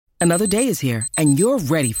Another day is here, and you're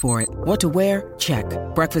ready for it. What to wear? Check.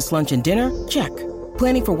 Breakfast, lunch, and dinner? Check.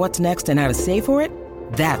 Planning for what's next and how to save for it?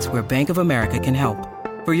 That's where Bank of America can help.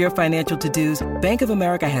 For your financial to-dos, Bank of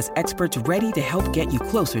America has experts ready to help get you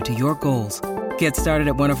closer to your goals. Get started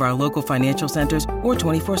at one of our local financial centers or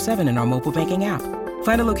 24/7 in our mobile banking app.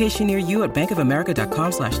 Find a location near you at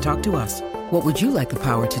bankofamerica.com/talktous. What would you like the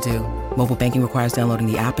power to do? Mobile banking requires downloading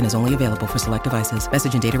the app and is only available for select devices.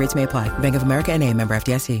 Message and data rates may apply. Bank of America N.A., member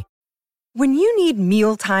FDIC. When you need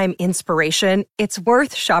mealtime inspiration, it's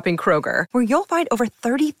worth shopping Kroger, where you'll find over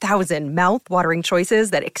 30,000 mouth-watering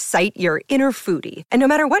choices that excite your inner foodie. And no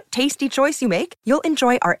matter what tasty choice you make, you'll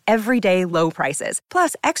enjoy our everyday low prices,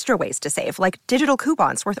 plus extra ways to save, like digital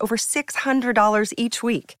coupons worth over $600 each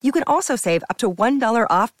week. You can also save up to $1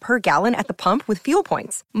 off per gallon at the pump with fuel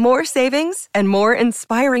points. More savings and more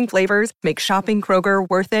inspiring flavors make shopping Kroger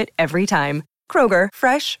worth it every time. Kroger,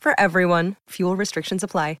 fresh for everyone. Fuel restrictions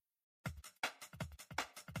apply.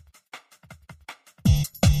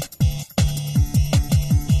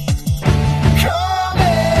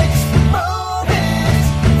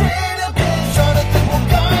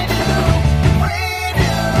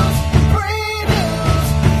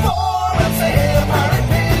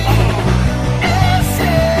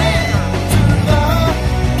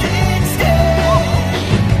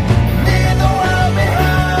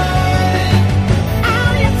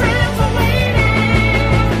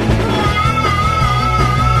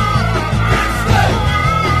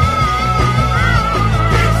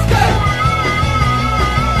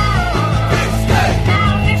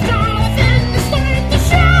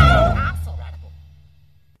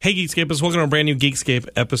 Hey Geekscapists, welcome to a brand new Geekscape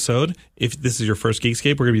episode. If this is your first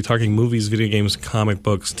Geekscape, we're going to be talking movies, video games, comic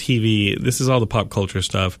books, TV. This is all the pop culture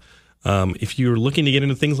stuff. If you're looking to get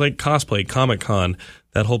into things like cosplay, Comic-Con,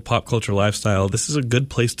 that whole pop culture lifestyle, this is a good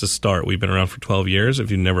place to start. We've been around for 12 years. If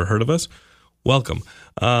you've never heard of us, welcome.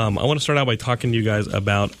 I want to start out by talking to you guys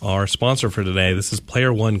about our sponsor for today. This is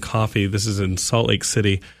Player One Coffee. This is in Salt Lake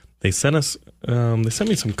City. They sent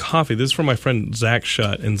me some coffee. This is from my friend Zach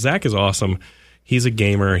Shutt, and Zach is awesome. He's a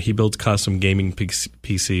gamer. He builds custom gaming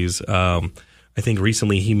PCs. I think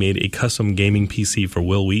recently he made a custom gaming PC for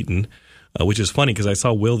Will Wheaton, which is funny because I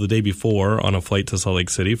saw Will the day before on a flight to Salt Lake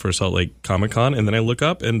City for Salt Lake Comic-Con, and then I look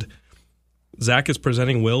up and Zach is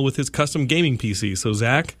presenting Will with his custom gaming PC. So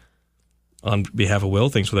Zach, on behalf of Will,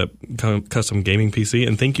 thanks for that custom gaming PC,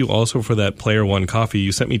 and thank you also for that Player One coffee.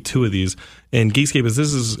 You sent me 2 of these, and Geekscape, this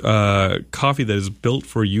is coffee that is built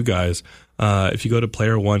for you guys. If you go to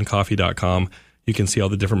playeronecoffee.com, you can see all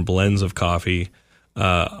the different blends of coffee.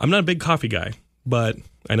 I'm not a big coffee guy, but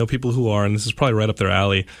I know people who are, and this is probably right up their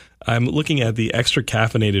alley. I'm looking at the extra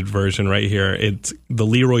caffeinated version right here. It's the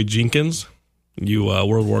Leroy Jenkins. You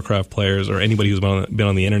World of Warcraft players or anybody who's been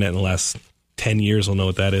on the internet in the last 10 years will know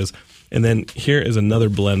what that is. And then here is another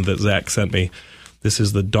blend that Zach sent me. This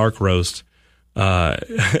is the Dark Roast.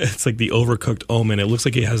 It's like the Overcooked Omen. It looks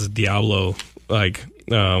like it has a Diablo,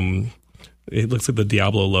 it looks like the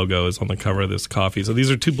Diablo logo is on the cover of this coffee. So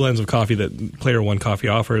these are 2 blends of coffee that Player One Coffee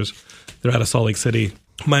offers. They're out of Salt Lake City.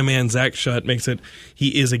 My man Zach Shutt makes it.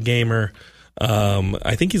 He is a gamer.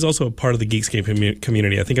 I think he's also a part of the Geekscape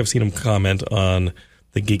community. I think I've seen him comment on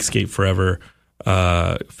the Geekscape Forever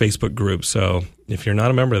Facebook group. So if you're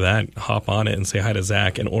not a member of that, hop on it and say hi to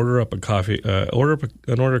Zach and order up a coffee. Order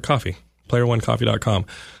of coffee. PlayerOneCoffee.com.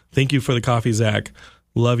 Thank you for the coffee, Zach.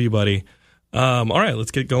 Love you, buddy. All right,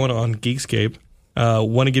 let's get going on Geekscape.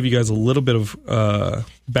 Want to give you guys a little bit of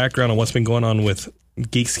background on what's been going on with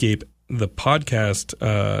Geekscape, the podcast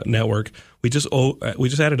network. We just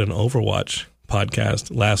added an Overwatch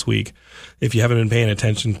podcast last week. If you haven't been paying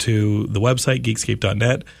attention to the website,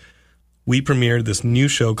 geekscape.net, we premiered this new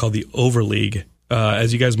show called the Overleague.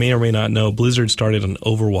 As you guys may or may not know, Blizzard started an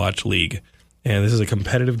Overwatch League, and this is a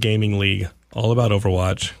competitive gaming league all about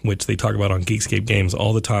Overwatch, which they talk about on Geekscape Games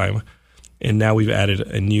all the time. And now we've added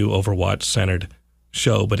a new Overwatch-centered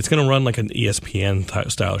show, but it's going to run like an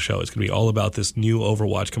ESPN-style show. It's going to be all about this new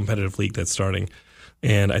Overwatch competitive league that's starting.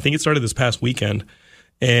 And I think it started this past weekend,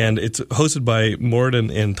 and it's hosted by Morden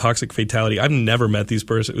and Toxic Fatality. I've never met these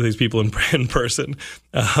people in person.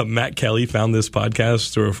 Matt Kelly found this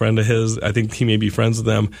podcast through a friend of his. I think he may be friends with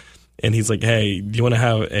them. And he's like, hey, do you want to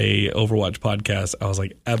have a Overwatch podcast? I was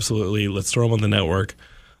like, absolutely. Let's throw them on the network.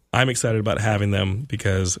 I'm excited about having them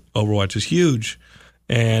because Overwatch is huge.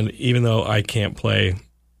 And even though I can't play,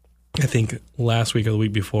 I think last week or the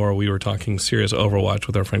week before, we were talking serious Overwatch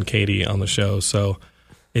with our friend Katie on the show. So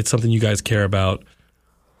it's something you guys care about.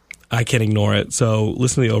 I can't ignore it. So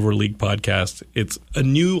listen to the Overleague podcast. It's a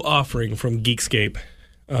new offering from Geekscape.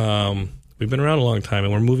 We've been around a long time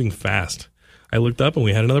and we're moving fast. I looked up and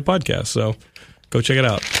we had another podcast. So go check it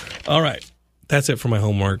out. All right. That's it for my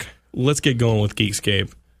homework. Let's get going with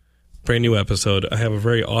Geekscape. Brand new episode. I have a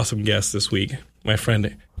very awesome guest this week. My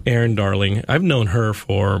friend Erin Darling. I've known her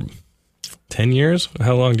for 10 years.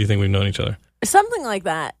 How long do you think we've known each other? Something like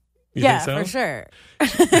that. You yeah, think so? For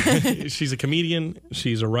sure. She's a comedian.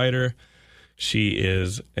 She's a writer. She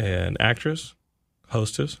is an actress,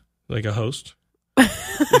 hostess, like a host.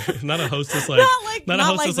 Not a hostess like not a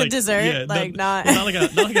hostess like the dessert. Yeah, not like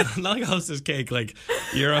a hostess cake. Like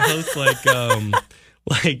you're a host like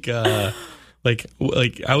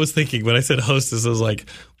I was thinking when I said hostess, I was like,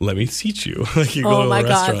 let me seat you. Like you go to a restaurant.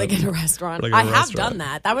 God, like in a restaurant. I have done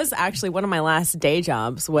that. That was actually one of my last day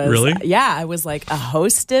jobs. Really? Yeah, I was like a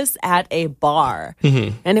hostess at a bar,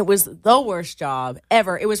 and it was the worst job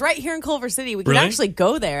ever. It was right here in Culver City. We can actually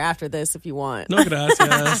go there after this if you want. No,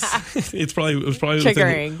 gracias. It was probably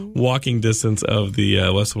within walking distance of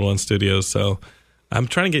the Westwood One Studios. So I'm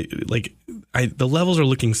trying to get the levels are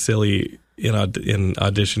looking silly in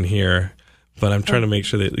audition here. But I'm trying to make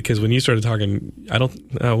sure that, because when you started talking, I'll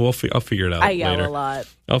figure it out. I yell later. a lot.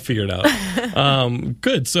 I'll figure it out.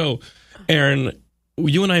 Good. So, Erin,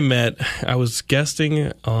 you and I met. I was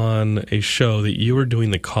guesting on a show that you were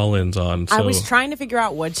doing the call-ins on. So I was trying to figure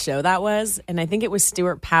out what show that was, and I think it was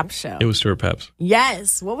Stuart Papp's show. It was Stuart Papp's.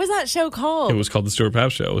 Yes. What was that show called? It was called the Stuart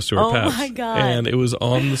Papp Show. It was Stuart Papp's. Oh my God. And it was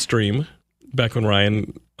on the stream back when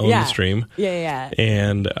Ryan owned the stream. Yeah.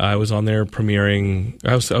 And I was on there premiering.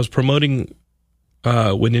 I was promoting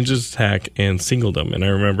When Ninjas Attack and Singledom. And I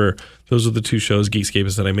remember those are the two shows,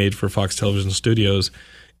 Geekscapists, that I made for Fox Television Studios.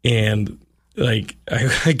 And like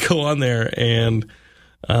I go on there and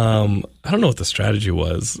I don't know what the strategy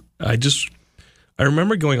was. I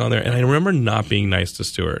remember going on there and I remember not being nice to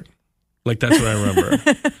Stuart. Like that's what I remember.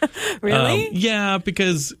 Really? Yeah,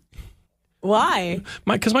 because why?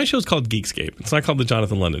 Because my show's called Geekscape. It's not called the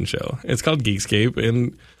Jonathan London Show. It's called Geekscape,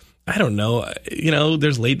 and I don't know.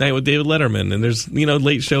 There's Late Night with David Letterman, and there's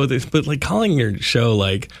Late Show with this, but like calling your show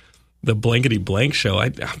like the blankety blank show. I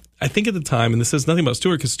think at the time, and this says nothing about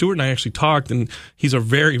Stuart because Stuart and I actually talked, and he's a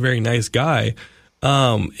very very nice guy.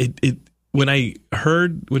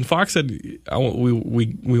 When Fox said we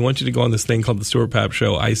want you to go on this thing called the Stuart Papp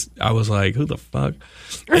Show, I was like, who the fuck?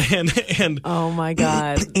 And oh my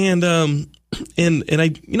God. And I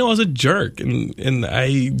I was a jerk and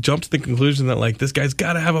I jumped to the conclusion that like this guy's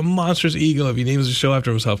got to have a monstrous ego if he names the show after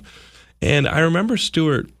himself. And I remember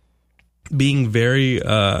Stuart being very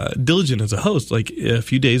diligent as a host. Like a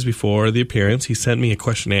few days before the appearance, he sent me a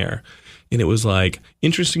questionnaire. And it was like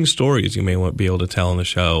interesting stories you may want to be able to tell on the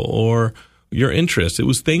show or your interests. It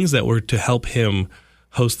was things that were to help him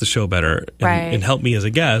host the show better and help me as a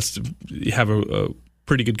guest have a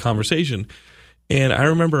pretty good conversation. And I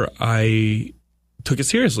remember I took it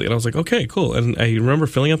seriously and I was like, okay, cool. And I remember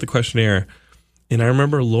filling out the questionnaire and I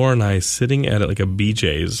remember Laura and I sitting at like a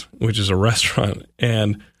BJ's, which is a restaurant,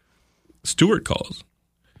 and Stuart calls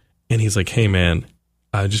and he's like, hey man,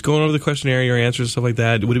 just going over the questionnaire, your answers, stuff like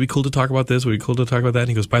that. Would it be cool to talk about this? Would it be cool to talk about that? And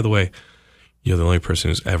he goes, by the way, you're the only person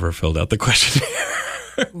who's ever filled out the questionnaire.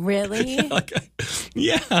 Really? Like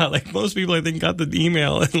most people, I think, got the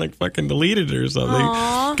email and like fucking deleted it or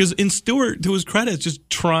something. Because in Stuart, to his credit, is just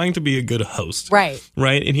trying to be a good host. Right.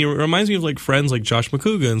 Right. And he reminds me of like friends like Josh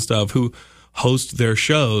McCouga and stuff who host their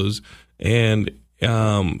shows and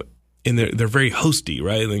they're very hosty,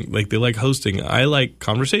 right? Like they like hosting. I like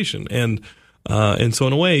conversation. And so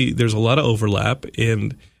in a way, there's a lot of overlap.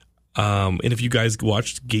 And if you guys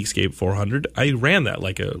watched Geekscape 400, I ran that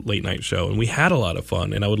like a late night show, and we had a lot of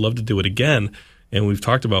fun. And I would love to do it again. And we've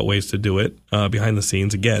talked about ways to do it behind the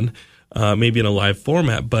scenes again, maybe in a live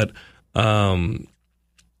format. But I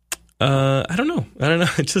don't know.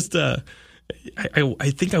 It's just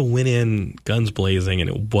I think I went in guns blazing, and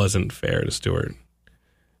it wasn't fair to Stuart.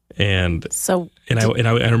 And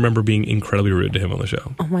I remember being incredibly rude to him on the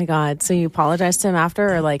show. Oh my God! So you apologized to him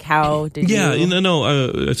after, or like how did you? Yeah,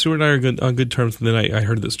 no. Stuart and I are on good terms. And then I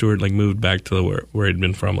heard that Stuart like moved back to where he'd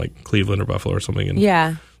been from, like Cleveland or Buffalo or something.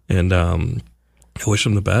 And I wish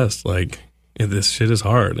him the best. Like this shit is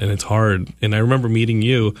hard, and it's hard. And I remember meeting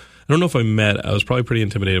you. I don't know if I met. I was probably pretty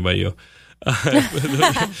intimidated by you.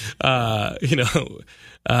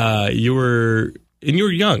 You were. And you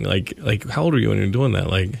were young, like how old were you when you were doing that?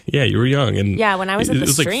 Like, yeah, you were young, and when I was at the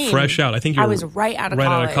stream, it was like fresh out. I think I was right out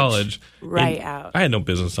of college. Right out. I had no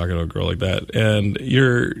business talking to a girl like that, and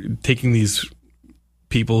you're taking these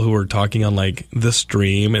people who are talking on like the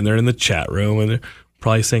stream, and they're in the chat room, and they're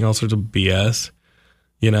probably saying all sorts of BS,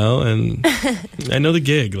 and I know the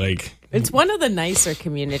gig, like. It's one of the nicer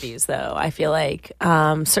communities, though. I feel like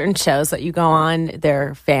certain shows that you go on,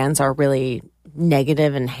 their fans are really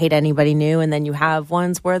negative and hate anybody new, and then you have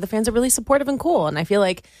ones where the fans are really supportive and cool. And I feel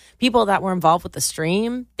like people that were involved with the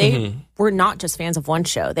stream, they were not just fans of one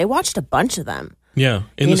show. They watched a bunch of them. Yeah.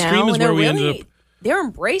 And the stream is where we ended up. They're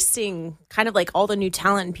embracing kind of like all the new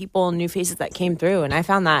talent and people and new faces that came through. And I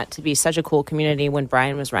found that to be such a cool community when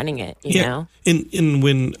Brian was running it, you know? And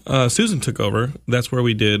when Susan took over, that's where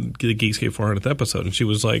we did the Geekscape 400th episode. And she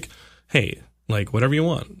was like, hey, like, whatever you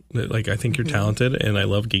want. Like, I think you're talented and I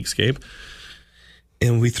love Geekscape.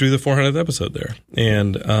 And we threw the 400th episode there.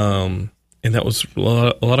 And that was a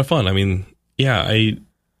lot of fun. I mean, yeah, I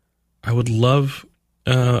would love...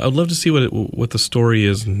 I'd love to see what the story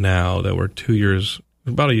is now that we're 2 years,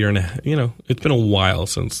 about a year and a half. You know, it's been a while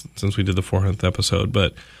since we did the 400th episode,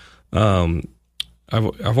 but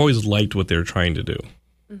I've always liked what they're trying to do.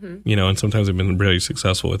 You know, and sometimes they've been really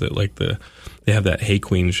successful with it. Like they have that Hey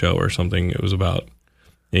Queen show or something. It was about,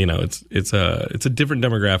 you know, it's a different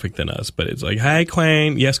demographic than us, but it's like, hey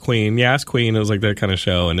Queen, yes Queen, yes Queen. It was like that kind of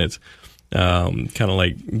show, and it's kind of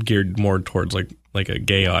like geared more towards like a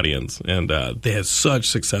gay audience, and they had such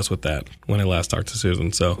success with that when I last talked to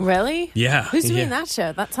Susan. So really, yeah, who's doing that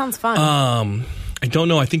show? That sounds fun. I don't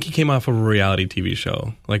know. I think he came off of a reality TV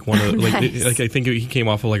show, like one of Nice. like I think he came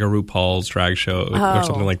off of like a RuPaul's drag show or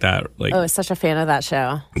something like that. Like, I was such a fan of that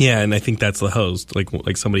show. Yeah, and I think that's the host,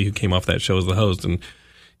 like somebody who came off that show as the host, and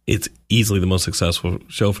it's easily the most successful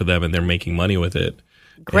show for them, and they're making money with it.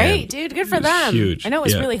 Great, dude. Good for them. Huge. I know it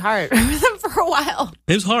was really hard for them for a while.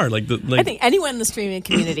 It was hard. I think anyone in the streaming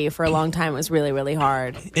community for a long time was really, really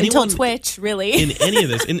hard. Until Twitch, really. In any of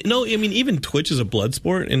this. And no, I mean, even Twitch is a blood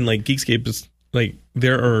sport, and like Geekscape is like,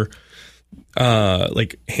 there are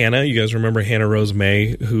like Hannah. You guys remember Hannah Rose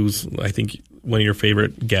May, who's I think one of your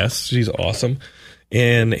favorite guests. She's awesome.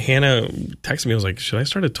 And Hannah texted me. I was like, "Should I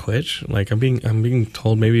start a Twitch? Like, I'm being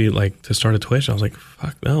told maybe like to start a Twitch." I was like,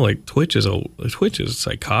 "Fuck no!" Like, Twitch is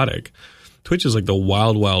psychotic. Twitch is like the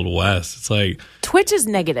wild, wild west. It's like Twitch is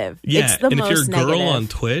negative. Yeah, it's the and most if you're a girl negative. on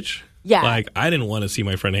Twitch, yeah, like I didn't want to see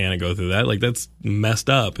my friend Hannah go through that. Like that's messed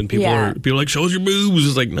up. And people are like, "Show us your boobs."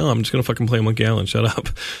 It's like, no, I'm just gonna fucking play Monkey Island. Shut up.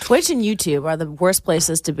 Twitch and YouTube are the worst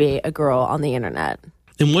places to be a girl on the internet.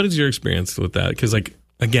 And what is your experience with that? Because like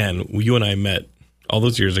again, you and I met all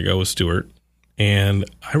those years ago with Stuart, and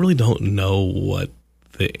I really don't know what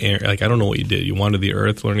I don't know what you did. You wandered the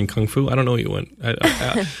earth learning kung fu. I don't know what you went.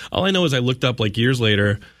 All I know is I looked up like years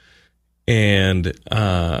later, and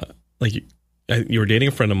like you were dating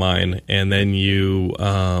a friend of mine, and then you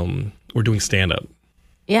were doing stand up.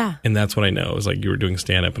 Yeah, and that's what I know is like you were doing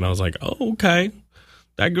stand up, and I was like, oh okay,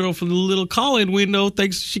 that girl from the little call-in window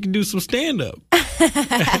thinks she can do some stand up.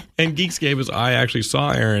 And Geekscape is I actually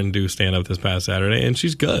saw Erin do stand up this past Saturday, and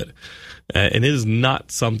she's good. And it is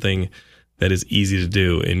not something that is easy to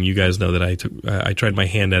do. And you guys know that I tried my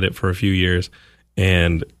hand at it for a few years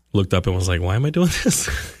and looked up and was like, why am I doing this?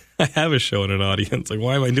 I have a show and an audience. Like,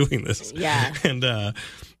 why am I doing this? Yeah. And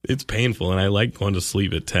it's painful, and I like going to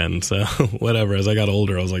sleep at 10. So whatever. As I got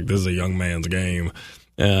older, I was like, this is a young man's game.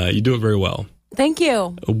 You do it very well. Thank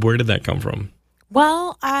you. Where did that come from?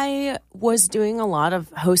 Well, I was doing a lot of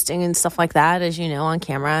hosting and stuff like that, as you know, on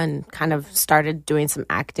camera, and kind of started doing some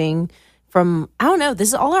acting from, I don't know, this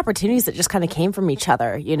is all opportunities that just kind of came from each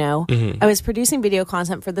other, you know? I was producing video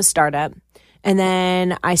content for the startup, and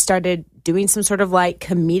then I started doing some sort of like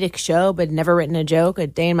comedic show, but never written a joke a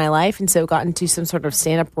day in my life, and so got into some sort of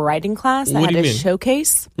stand-up writing class that had a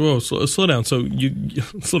showcase. Whoa, slow down. So you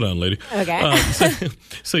slow down, lady. Okay.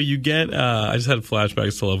 So you get. I just had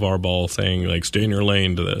flashbacks to LeVar Ball saying like, "Stay in your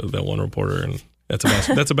lane" to that one reporter, and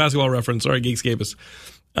that's a basketball reference. Sorry, Geekscapists.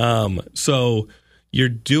 So you're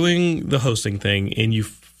doing the hosting thing, and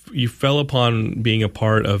you fell upon being a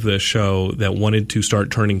part of the show that wanted to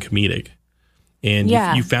start turning comedic. And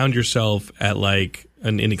you found yourself at like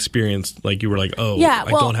an inexperienced, like you were like, I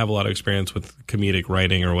don't have a lot of experience with comedic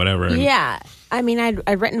writing or whatever. And I mean,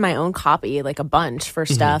 I'd written my own copy, like a bunch for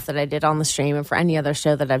stuff that I did on the stream and for any other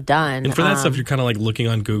show that I've done. And for that stuff, you're kind of like looking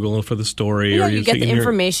on Google for the story. Yeah, you get the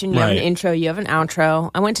information, you have an intro, you have an outro.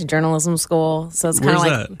 I went to journalism school, so it's kind of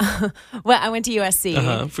like... that? Well, I went to USC.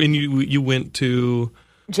 And you went to...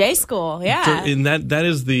 J School, yeah. And that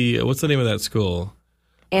is the... What's the name of that school?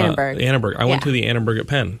 Annenberg. Annenberg. I went to the Annenberg at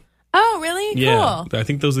Penn. Oh, really? Yeah. Cool. I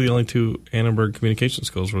think those are the only two Annenberg communication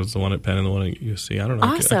schools, was the one at Penn and the one at USC. I don't know.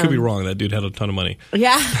 Awesome. I could be wrong. That dude had a ton of money.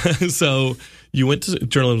 Yeah. So you went to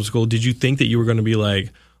journalism school. Did you think that you were going to be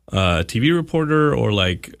like a TV reporter, or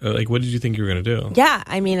like what did you think you were going to do? Yeah.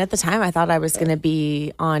 I mean, at the time, I thought I was going to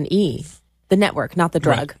be on E! The network, not the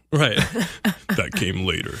drug. Right. That came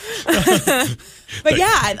later. But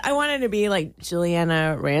yeah, I wanted to be like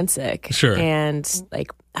Juliana Rancic. Sure. And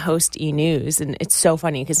like host E! News, and it's so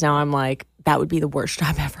funny because now I'm like, that would be the worst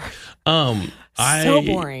job ever. So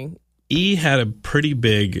boring. E had a pretty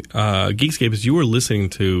big Geekscape. As you were listening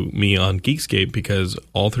to me on Geekscape, because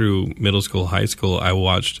all through middle school, high school, I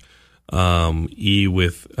watched E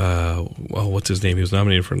with what's his name? He was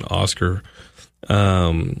nominated for an Oscar.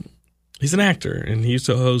 He's an actor, and he used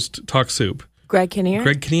to host Talk Soup. Greg Kinnear?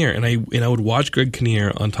 Greg Kinnear. And I would watch Greg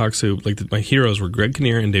Kinnear on Talk Soup. Like, my heroes were Greg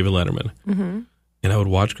Kinnear and David Letterman. Mm-hmm. And I would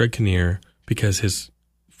watch Greg Kinnear because his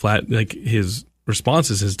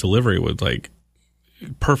responses, his delivery was, like,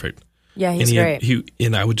 perfect. Yeah, he's great.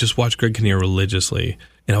 And I would just watch Greg Kinnear religiously,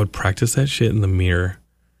 and I would practice that shit in the mirror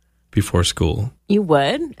before school. You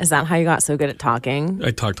would? Is that how you got so good at talking?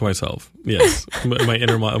 I talk to myself. Yes.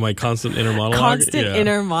 my constant inner monologue.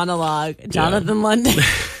 Inner monologue. Jonathan London.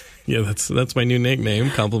 Yeah, that's my new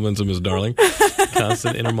nickname. Compliments of Miss Darling.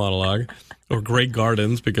 Constant inner monologue. Or Grey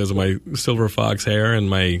Gardens, because of my silver fox hair and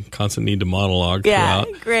my constant need to monologue throughout.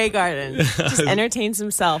 Yeah, Grey Gardens. Just entertains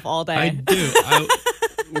himself all day. I do.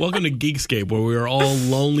 Welcome to Geekscape, where we are all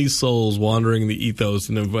lonely souls wandering the ethos.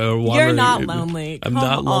 And You're not lonely. I'm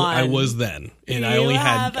not lonely. I was then. And I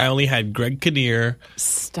only had Greg Kinnear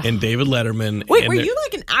and David Letterman. Wait, were you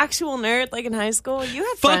like an actual nerd like in high school? You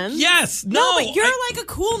had friends? Yes. No, but you're like a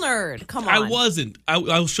cool nerd. Come on. I wasn't.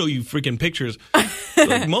 I'll show you freaking pictures.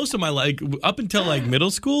 Like, most of my up until like middle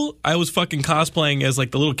school, I was fucking cosplaying as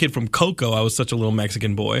like the little kid from Coco. I was such a little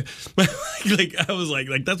Mexican boy. Like I was like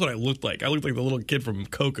that's what I looked like. I looked like the little kid from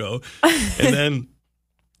Coco. And then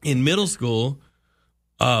in middle school,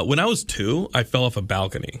 when I was 2, I fell off a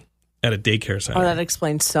balcony at a daycare center. Oh, that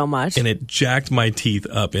explains so much. And it jacked my teeth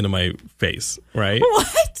up into my face, right?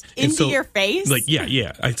 What? Into your face? Like,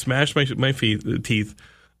 yeah. I smashed my teeth.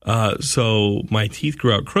 So my teeth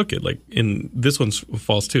grew out crooked. Like, in this one's a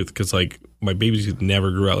false tooth, because like my baby tooth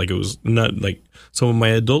never grew out. Like, it was not like, so when my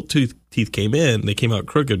adult teeth came in, they came out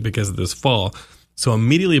crooked because of this fall. So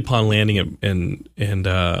immediately upon landing in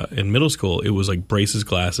middle school, it was like braces,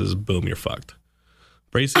 glasses, boom, you're fucked.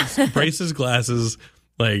 Braces, glasses.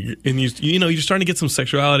 Like, and you're starting to get some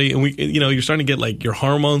sexuality, and you're starting to get like your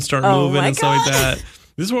hormones start moving and stuff like that.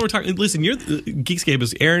 This is what we're talking. Listen,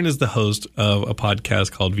 Geekscape Aaron is the host of a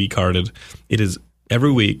podcast called V-Carded. It is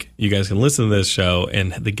every week. You guys can listen to this show,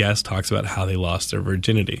 and the guest talks about how they lost their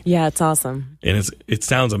virginity. Yeah, it's awesome. And it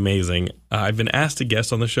sounds amazing. I've been asked to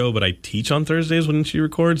guest on the show, but I teach on Thursdays when she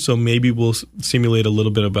records, so maybe we'll simulate a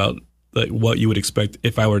little bit about like what you would expect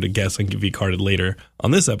if I were to guest on V-Carded later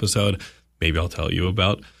on this episode. Maybe I'll tell you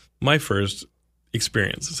about my first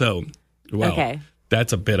experience. So, wow, okay.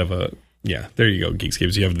 That's a bit of a, yeah, there you go,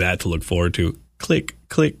 Geekscapes. You have that to look forward to. Click,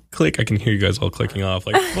 click, click. I can hear you guys all clicking off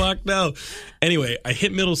like, fuck no. Anyway, I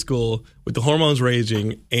hit middle school with the hormones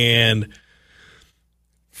raging, and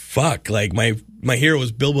fuck, like my hero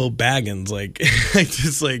was Bilbo Baggins. Like,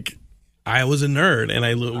 I was a nerd, and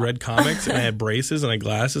I read comics, and I had braces, and I had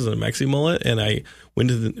glasses, and a Mexi mullet, and I went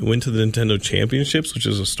to the Nintendo Championships, which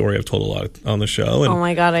is a story I've told a lot on the show. And, oh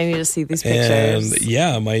my god, I need to see these pictures. And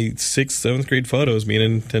yeah, my 6th, 7th grade photos, me in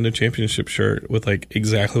a Nintendo Championship shirt with like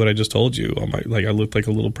exactly what I just told you. On my, like, I looked like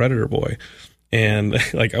a little predator boy, and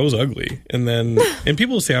like I was ugly. And then and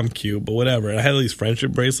people say I'm cute, but whatever. And I had these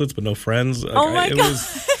friendship bracelets, but no friends. Like, oh my god.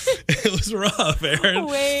 It was rough, Aaron.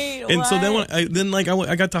 Wait, and what? So then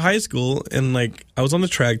I got to high school, and like I was on the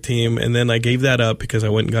track team, and then I gave that up because I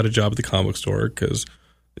went and got a job at the comic store because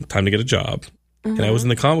time to get a job. Mm-hmm. And I was in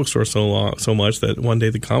the comic store so much that one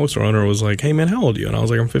day the comic store owner was like, "Hey man, how old are you?" And I was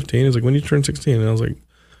like, "I'm 15." He's like, "When you turn 16?" And I was like,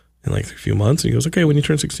 "In like a few months." And he goes, "Okay, when you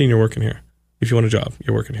turn 16, you're working here. If you want a job,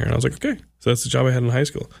 you're working here." And I was like, "Okay." So that's the job I had in high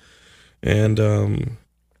school, and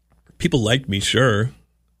people liked me, sure,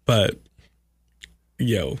 but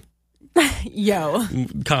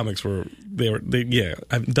comics were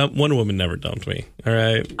Wonder Woman never dumped me. All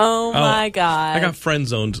right. Oh my god. I got friend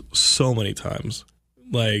zoned so many times.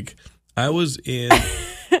 Like I was in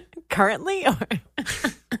currently or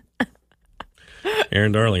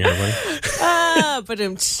Aaron Darling, everybody. But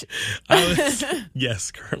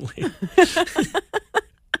yes, currently.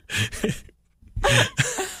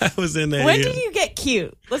 I was in a. When did you get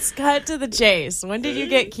cute? Let's cut to the chase. When did you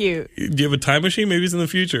get cute? Do you have a time machine? Maybe it's in the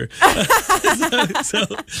future. so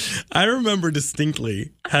I remember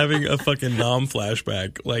distinctly having a fucking Nom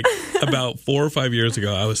flashback. Like about 4 or 5 years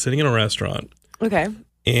ago, I was sitting in a restaurant. Okay.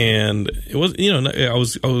 And it was,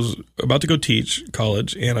 I was about to go teach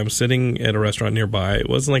college, and I'm sitting at a restaurant nearby. It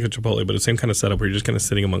wasn't like a Chipotle, but the same kind of setup where you're just kind of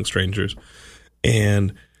sitting among strangers.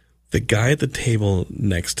 And the guy at the table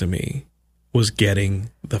next to me was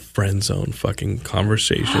getting the friend zone fucking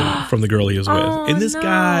conversation from the girl he was with. And this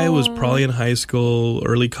guy was probably in high school,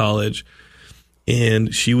 early college.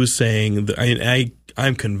 And she was saying,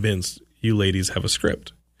 I'm convinced you ladies have a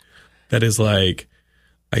script that is like,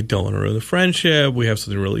 I don't want to ruin the friendship. We have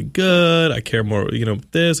something really good. I care more,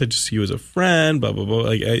 this. I just see you as a friend, blah, blah, blah.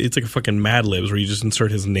 Like, it's like a fucking Mad Libs where you just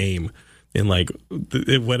insert his name in like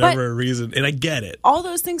whatever reason. And I get it. All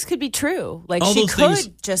those things could be true. Like, all she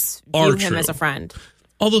could just view him true. as a friend.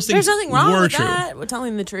 All those things There's nothing wrong with true. that. We're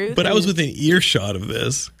telling the truth. But I was within earshot of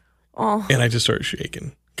this. And I just started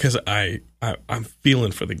shaking because I'm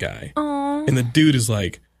feeling for the guy. Aww. And the dude is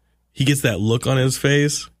like, he gets that look on his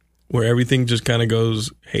face where everything just kind of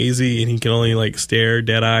goes hazy and he can only like stare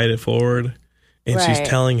dead-eyed forward. And she's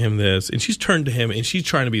telling him this. And she's turned to him and she's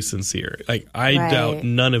trying to be sincere. Like, I doubt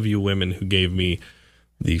none of you women who gave me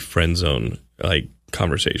the friend zone like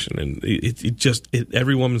conversation. And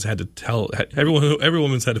every woman's had to every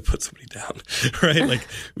woman's had to put somebody down, right? Like,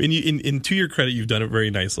 in to your credit, you've done it very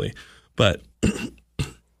nicely. But,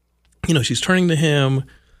 she's turning to him.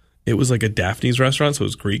 It was like a Daphne's restaurant, so it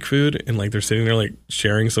was Greek food, and like they're sitting there like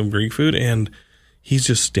sharing some Greek food, and he's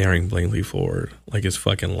just staring blankly forward, like his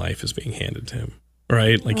fucking life is being handed to him,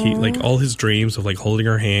 right? Like like all his dreams of like holding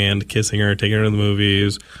her hand, kissing her, taking her to the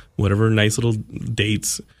movies, whatever nice little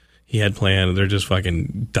dates he had planned, they're just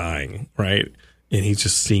fucking dying, right? And he's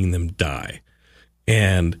just seeing them die.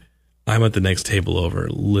 And I'm at the next table over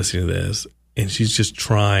listening to this, and she's just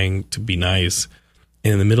trying to be nice,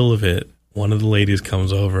 and in the middle of it, one of the ladies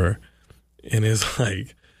comes over and is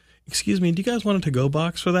like, excuse me, do you guys want a to-go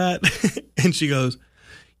box for that? And she goes,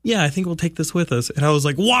 yeah, I think we'll take this with us. And I was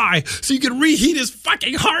like, why? So you can reheat his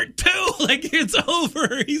fucking heart too? Like, it's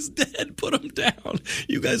over. He's dead. Put him down.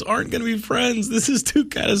 You guys aren't going to be friends. This is too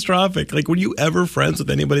catastrophic. Like, were you ever friends with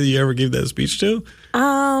anybody that you ever gave that speech to?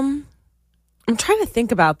 I'm trying to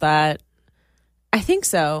think about that. I think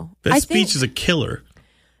so. That speech is a killer.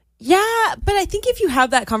 Yeah, but I think if you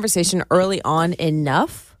have that conversation early on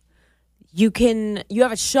enough, you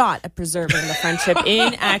have a shot at preserving the friendship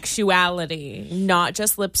in actuality, not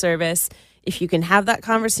just lip service. If you can have that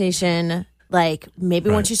conversation, like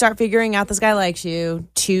maybe once you start figuring out this guy likes you,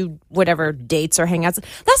 to whatever dates or hangouts.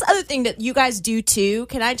 That's the other thing that you guys do too.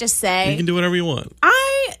 Can I just say? You can do whatever you want.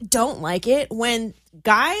 I don't like it when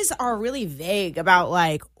guys are really vague about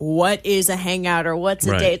like what is a hangout or what's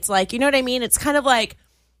a date. It's like, you know what I mean? It's kind of like,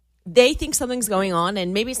 they think something's going on,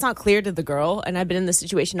 and maybe it's not clear to the girl. And I've been in this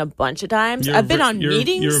situation a bunch of times. I've been on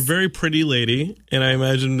meetings. You're a very pretty lady, and I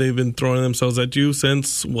imagine they've been throwing themselves at you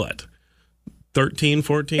since, what, 13,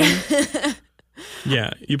 14?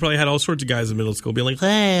 Yeah, you probably had all sorts of guys in middle school being like,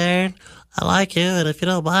 hey, Aaron, I like you, and if you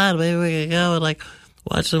don't mind, maybe we can go and like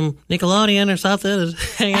watch some Nickelodeon or something and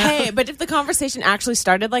hang out. Hey, but if the conversation actually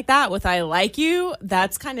started like that with I like you,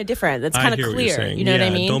 that's kind of different. That's kind of clear. You know what I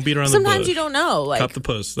mean? Don't beat around the bush. Sometimes you don't know. Like, cut the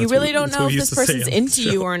puss. You really don't know if this person's into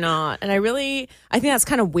you or not. And I think that's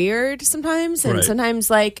kind of weird sometimes. And sometimes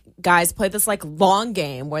like guys play this like long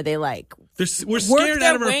game where they like we're scared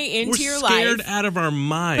out of out of our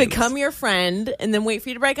minds. Become your friend and then wait for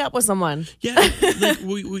you to break up with someone. Yeah, like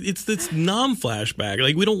it's this non-flashback.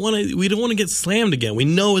 Like we don't want to get slammed again. We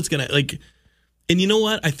know it's gonna like, and you know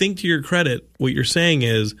what? I think to your credit, what you're saying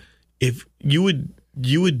is, if you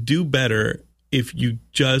would do better if you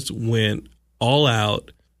just went all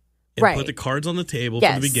out and put the cards on the table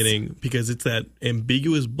from the beginning, because it's that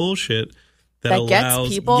ambiguous bullshit that gets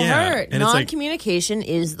people hurt. And non-communication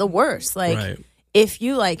is the worst. Like, if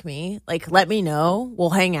you like me, like, let me know.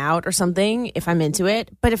 We'll hang out or something if I'm into it.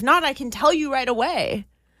 But if not, I can tell you right away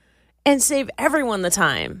and save everyone the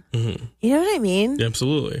time. Mm-hmm. You know what I mean? Yeah,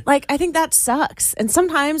 absolutely. Like, I think that sucks. And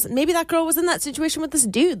sometimes maybe that girl was in that situation with this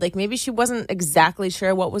dude. Like, maybe she wasn't exactly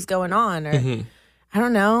sure what was going on, or I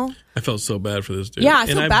don't know. I felt so bad for this dude. Yeah, I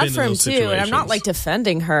feel bad for him too. And I'm not like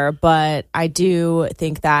defending her, but I do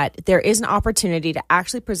think that there is an opportunity to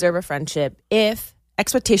actually preserve a friendship if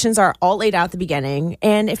expectations are all laid out at the beginning,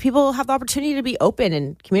 and if people have the opportunity to be open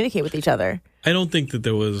and communicate with each other. I don't think that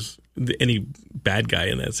there was any bad guy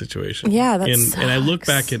in that situation. Yeah, sucks. And I look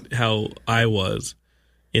back at how I was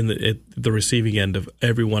at the receiving end of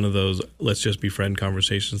every one of those let's just be friend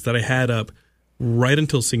conversations that I had up right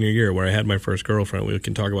until senior year, where I had my first girlfriend. We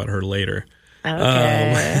can talk about her later.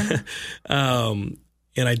 Okay. And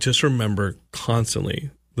I just remember constantly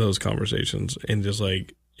those conversations, and just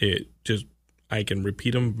like I can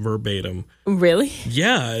repeat them verbatim. Really?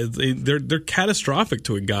 Yeah, they're catastrophic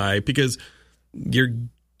to a guy, because you're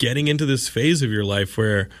getting into this phase of your life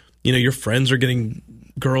where, you know, your friends are getting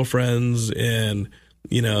girlfriends and,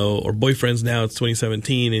 you know, or boyfriends now. It's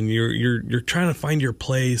 2017, and you're trying to find your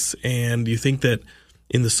place, and you think that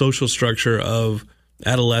in the social structure of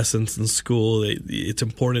adolescence and school, it's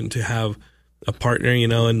important to have a partner, you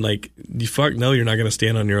know, and like you you're not going to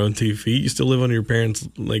stand on your own 2 feet. You still live under your parents'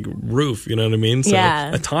 like roof, you know what I mean? So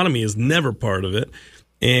autonomy is never part of it.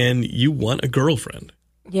 And you want a girlfriend.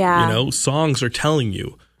 Yeah. You know, songs are telling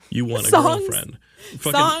you want a girlfriend.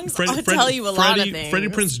 Songs tell you a lot of things. Freddie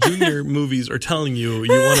Prinze Jr. movies are telling you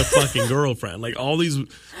want a fucking girlfriend. Like all these,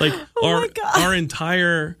 like our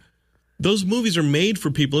entire, those movies are made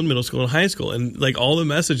for people in middle school and high school. And like all the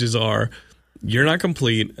messages are, you're not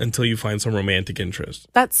complete until you find some romantic interest.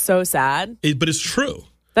 That's so sad. But it's true.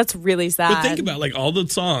 That's really sad. But think about like all the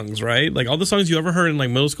songs, right? Like all the songs you ever heard in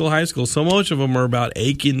like middle school, high school, so much of them are about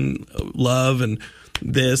aching love and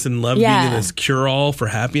this and love being this cure-all for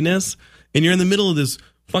happiness. And you're in the middle of this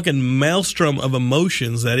fucking maelstrom of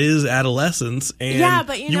emotions that is adolescence. And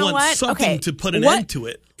but you want what? something to put an end to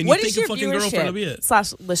it. And what you is think your a fucking girlfriend will be it. /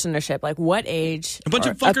 listenership? Like what age? A bunch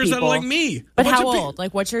of fuckers that are like me. But how old?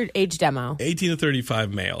 Like what's your age demo? 18 to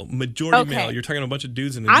 35 male. Majority male. You're talking to a bunch of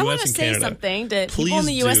dudes in the US and Canada. I want to say something to people in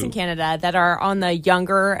the US and Canada that are on the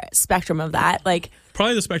younger spectrum of that. Like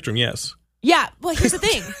probably the spectrum, yes. Yeah. Well, here's the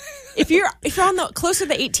thing. If you're on the closer to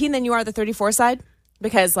the 18 than you are the 34 side.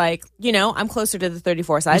 Because, like, you know, I'm closer to the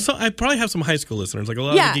 34 side. So I probably have some high school listeners. Like, a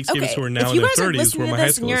lot of the Geekscapists who are now in their 30s who are my high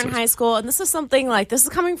school listeners. You're in high school, and this is something, like, this is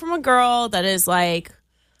coming from a girl that is, like,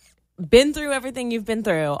 been through everything you've been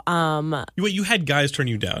through. Wait, you had guys turn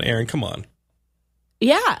you down. Aaron, come on.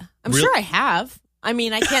 Yeah. I'm sure I have. I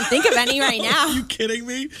mean, I can't think of any right now. Are you kidding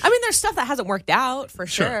me? I mean, there's stuff that hasn't worked out, for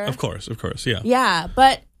sure. Of course, yeah. Yeah,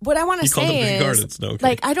 but what I want to say is,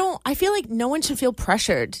 like, I feel like no one should feel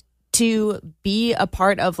pressured to be a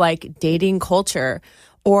part of like dating culture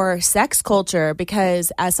or sex culture,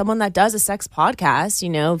 because as someone that does a sex podcast, you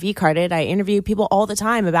know, V-Carded, I interview people all the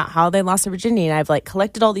time about how they lost their virginity, and I've like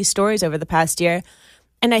collected all these stories over the past year.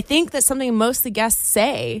 And I think that something most of the guests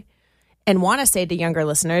say and want to say to younger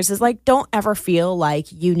listeners is like, don't ever feel like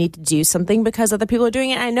you need to do something because other people are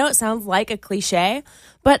doing it. I know it sounds like a cliche,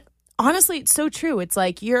 but honestly, it's so true. It's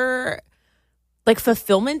like your like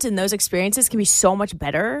fulfillment in those experiences can be so much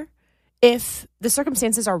better if the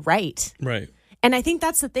circumstances are right. Right. And I think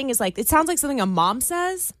that's the thing is like, it sounds like something a mom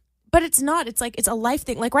says, but it's not. It's like, it's a life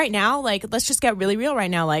thing. Like right now, like, let's just get really real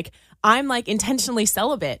right now. Like I'm like intentionally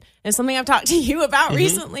celibate, and it's something I've talked to you about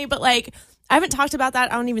recently, but like, I haven't talked about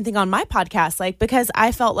that. I don't even think on my podcast, like, because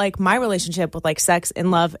I felt like my relationship with like sex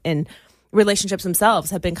and love and relationships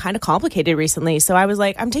themselves have been kind of complicated recently. So I was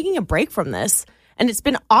like, I'm taking a break from this, and it's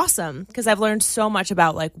been awesome because I've learned so much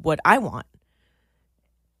about like what I want.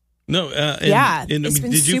 No, it's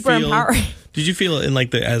been super empowering. Did you feel in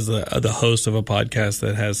like as the host of a podcast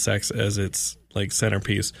that has sex as its like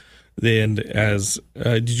centerpiece, and as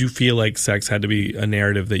did you feel like sex had to be a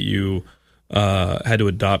narrative that you had to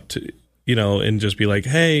adopt, you know, and just be like,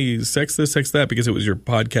 hey, sex this, sex that, because it was your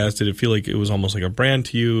podcast? Did it feel like it was almost like a brand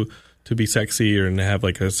to you to be sexy or to have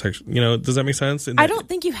like a sex, you know, does that make sense? I don't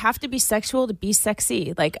think you have to be sexual to be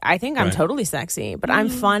sexy. Like, I think I'm totally sexy, but I'm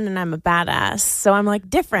fun and I'm a badass. So I'm like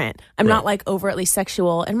different. I'm not like overtly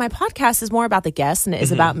sexual. And my podcast is more about the guests and it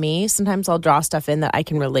is about me. Sometimes I'll draw stuff in that I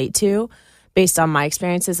can relate to based on my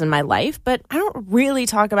experiences in my life, but I don't really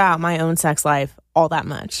talk about my own sex life all that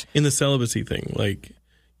much. In the celibacy thing, like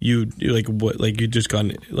you like what, like you just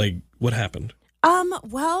gone, like what happened?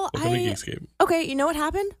 Well, okay, you know what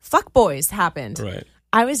happened? Fuckboys happened. Right.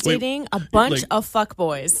 I was dating a bunch of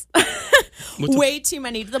fuckboys. Way too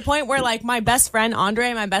many, to the point where like my best friend,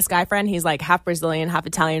 Andre, my best guy friend, he's like half Brazilian, half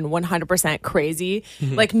Italian, 100% crazy,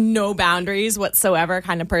 like no boundaries whatsoever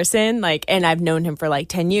kind of person. Like, and I've known him for like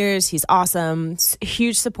 10 years. He's awesome,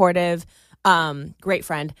 huge supportive, great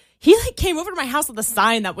friend. He like came over to my house with a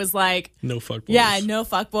sign that was like, "No fuckboys." Yeah, no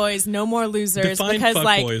fuckboys, no more losers. Define because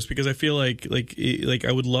fuckboys, because I feel like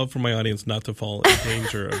I would love for my audience not to fall in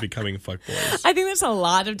danger of becoming fuckboys. I think there's a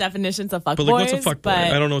lot of definitions of fuckboys. But like, what's a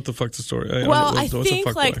fuckboy? I don't know what the fuck's the story. I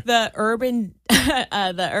think like the urban,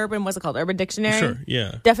 what's it called? Urban Dictionary. Sure,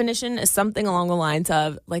 yeah. Definition is something along the lines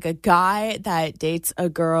of like a guy that dates a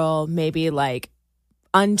girl maybe like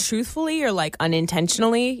untruthfully or like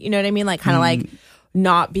unintentionally. You know what I mean? Like kind of like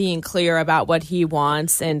not being clear about what he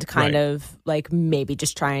wants and kind of like maybe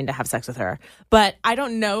just trying to have sex with her. But I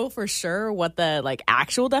don't know for sure what the like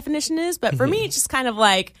actual definition is. But for me, it's just kind of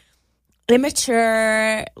like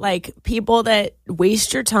immature, like people that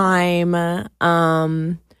waste your time.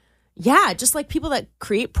 Yeah, just like people that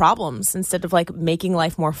create problems instead of like making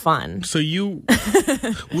life more fun. So you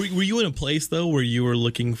were you in a place though where you were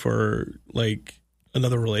looking for like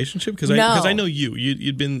another relationship? Because No. I know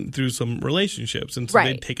you'd been through some relationships, and so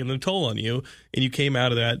Right. they'd taken a toll on you, and you came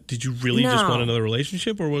out of that. Did you really just No. want another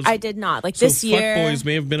relationship, or was I did not. Like so this year, fuckboys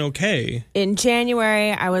may have been okay? in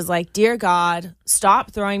January, I was like, dear God,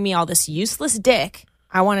 stop throwing me all this useless dick.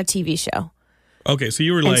 I want a TV show Okay, so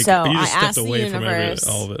you were like, so you I just stepped asked the away from universe-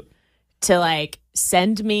 all of it. to like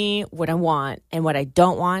send me what I want, and what I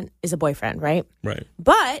don't want is a boyfriend, right? Right.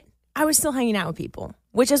 But I was still hanging out with people,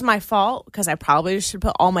 which is my fault because I probably should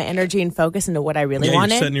put all my energy and focus into what I really Yeah,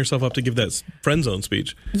 wanted. you're setting yourself up to give that friend zone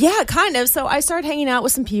speech. Yeah, kind of. So I started hanging out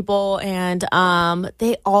with some people, and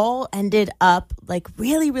they all ended up like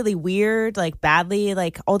really, really weird, like badly.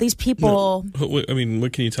 Like all these people. I mean,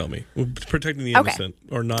 what can you tell me? Protecting the Okay. innocent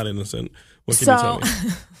or not innocent. What can you tell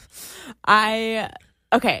me?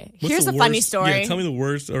 Okay, What's here's the a funny worst- story. Yeah, tell me the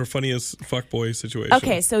worst or funniest fuckboy situation.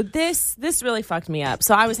 Okay, so this really fucked me up.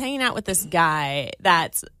 So I was hanging out with this guy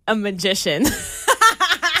that's a magician.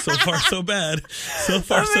 So far, so bad. So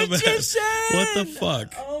far, so bad. magician! What the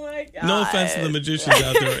fuck? Oh my God. No offense to the magicians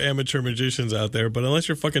out there, amateur magicians out there, but unless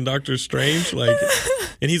you're fucking Doctor Strange, like,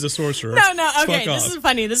 and he's a sorcerer. No, okay, fuck this off. is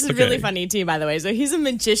funny. This is Okay. really funny too, by the way. So he's a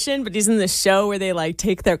magician, but he's in this show where they like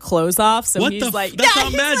take their clothes off. So What he's the? like, That's yeah,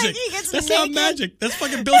 not he's like- magic. he gets That's naked. not magic. That's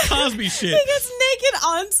fucking Bill Cosby shit. He gets naked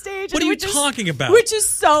on stage. What and are you which is- talking about? Which is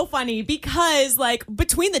so funny because, like,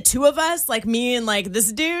 between the two of us, like me and like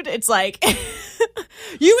this dude, it's like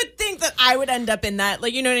you would think that I would end up in that.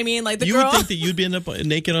 Like, you know what I mean? Like the You girl would think that you'd end up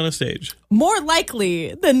naked on a stage. more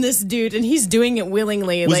likely than this dude, and he's doing it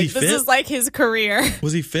willingly. Was like he this fit? is like his career.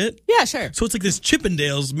 Was he fit? Yeah, sure. So it's like this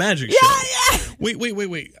Chippendales magic Yeah, show. yeah. Wait.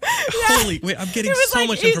 Holy, wait, I'm getting It was so like-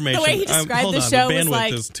 much the information. way he described hold the on, show the was bandwidth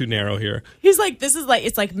like- is too narrow here. He's like, this is like,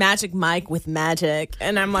 it's like Magic Mike with magic.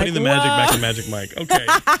 And I'm like, Putting the magic whoa. back in Magic Mike. Okay.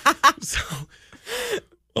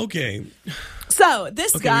 Okay. So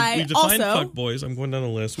this Okay, guy we defined also, fuckboys. I'm going down the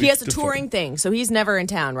list. he has a touring thing. So he's never in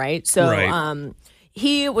town, right? So Right.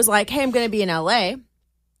 he was like, hey, I'm going to be in LA.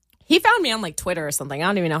 He found me on like Twitter or something. I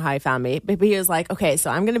don't even know how he found me. But he was like, okay, so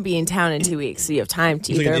I'm going to be in town in 2 weeks. So you have time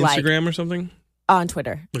to Like either an like Instagram or something? on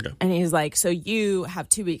Twitter. Okay. And he's like, so you have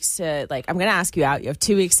 2 weeks to like, I'm going to ask you out. You have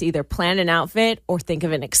 2 weeks to either plan an outfit or think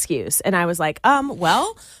of an excuse. And I was like,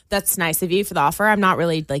 well, that's nice of you for the offer. I'm not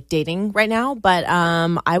really like dating right now, but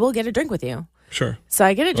I will get a drink with you. Sure. So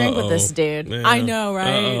I get a drink with this Uh-oh. dude. Yeah. I know,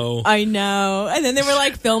 right? Uh-oh. I know. And then they were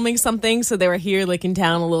like filming something, so they were here like in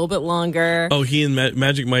town a little bit longer. Oh, he and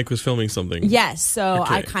Magic Mike was filming something. Yes, so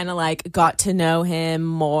Okay. I kind of like got to know him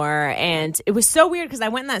more, and it was so weird because I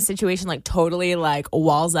went in that situation like totally like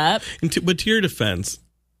walls up. But to your defense,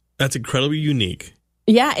 that's incredibly unique.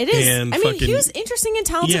 Yeah, it is. And I mean, fucking- he was interesting and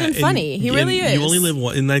talented Yeah, and funny. He really is. You only live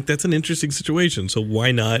one, and like that's an interesting situation. So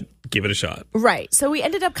why not give it a shot? Right. So we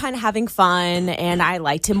ended up kind of having fun, and I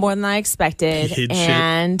liked him more than I expected. He hid shit.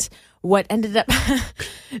 And what ended up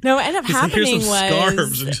what ended up He's like, happening here's some was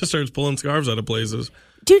scarves, and just starts pulling scarves out of places.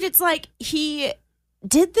 dude, it's like he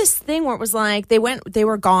did this thing where it was like they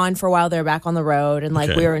were gone for a while, they were back on the road, and like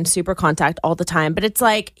Okay. we were in super contact all the time. But it's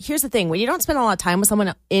like, here's the thing, when you don't spend a lot of time with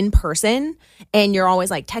someone in person and you're always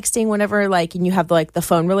like texting whenever, like, and you have like the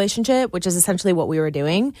phone relationship, which is essentially what we were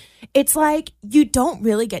doing, it's like you don't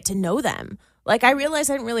really get to know them. Like, I realized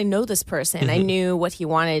I didn't really know this person. I knew what he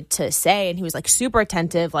wanted to say, and he was like super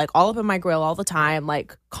attentive, like all up in my grill all the time,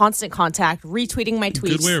 like constant contact, retweeting my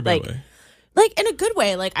tweets. Good way or bad like, way? like in a good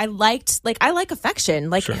way. Like I like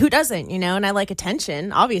affection. Like Sure. who doesn't, you know? And I like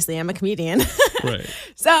attention. Obviously, I'm a comedian. Right.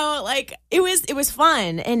 So like it was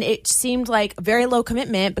fun, and it seemed like very low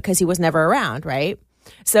commitment because he was never around, right?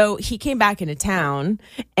 So he came back into town,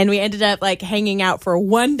 and we ended up like hanging out for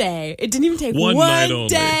one day. It didn't even take One night only.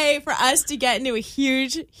 day for us to get into a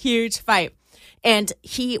huge fight. And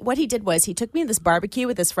what he did was he took me to this barbecue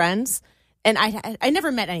with his friends. And I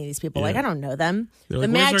never met any of these people. Yeah. Like, I don't know them. They're The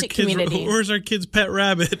like, "Where's our magic kid's- community. Where's our kid's pet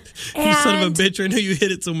rabbit? You son of a And- bitch! I know you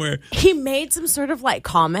hid it somewhere. He made some sort of like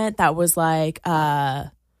comment that was like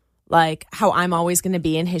how I'm always going to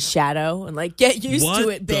be in his shadow and like get used What to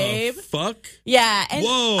it, babe. the fuck? Yeah. And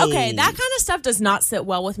Whoa. okay, that kind of stuff does not sit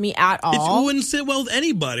well with me at It all. wouldn't sit well with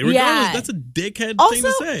anybody. Regardless, Yeah. that's a dickhead Also, thing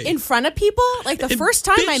to say. in front of people, like the And first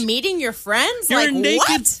time bitch, I'm meeting your friends, You're like a naked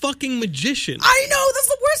what? fucking magician. I know, that's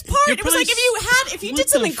the worst part. You're It was probably like if you what did the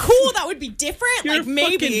something f- cool, that would be different. You're like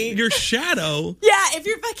maybe. fucking, your shadow. Yeah, if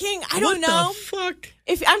you're fucking, I don't what know. the fuck?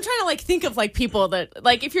 If I'm trying to like think of like people that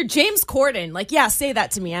like if you're James Corden, like yeah, say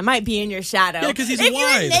that to me. I might be in your shadow. Yeah, 'cause he's if wide. you're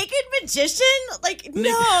a naked magician, like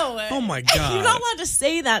no. Oh my God. You're not allowed to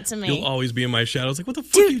say that to me. You'll always be in my shadow. It's like, what the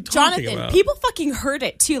fuck are you Dude, talking Jonathan, about? people fucking heard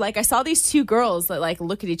it too. Like I saw these two girls that like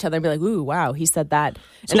look at each other and be like, "Ooh, wow, he said that."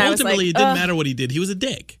 So and I was ultimately, like, it didn't matter what he did. He was a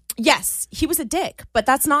dick. Yes, he was a dick, but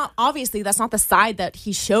that's not the side that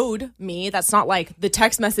he showed me. That's not like the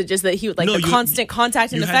text messages that he would constant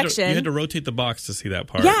contact and affection. You had to rotate the box to see that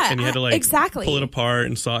part. Yeah, and you had to exactly pull it apart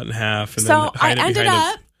and saw it in half. And so then hide I it ended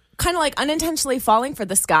behind up kind of like unintentionally falling for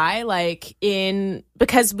this guy,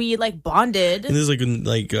 because we like bonded. And this is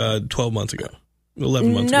like 12 months ago,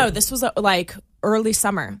 11 months ago. No, this was like early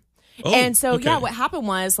summer. Oh, and so, okay. what happened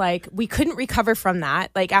was, like, we couldn't recover from that.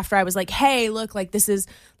 Like, after I was like, hey, look, like, this is,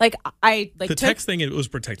 like, the text thing, it was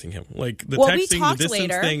protecting him. Like, the we texting, talked the distance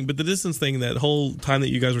later. thing, but the distance thing, that whole time that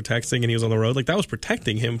you guys were texting and he was on the road, like, that was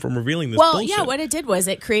protecting him from revealing this bullshit. Yeah, what it did was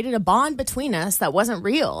it created a bond between us that wasn't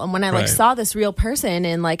real. And when I, Right. saw this real person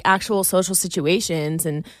in, like, actual social situations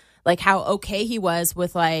and, like, how okay he was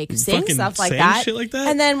with, like, saying Fucking stuff like saying that. shit like that?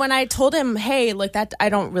 And then when I told him, hey, look, that I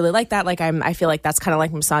don't really like that. Like, I feel like that's kind of,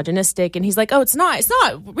 like, misogynistic. And he's like, oh, it's not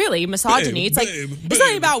really misogyny. It's like, it's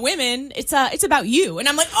not about women. It's about you. And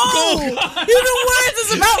I'm like, even worse,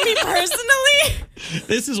 it's about me personally.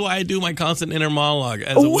 This is why I do my constant inner monologue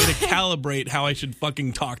as a way to calibrate how I should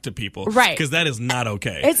fucking talk to people. Right. Because that is not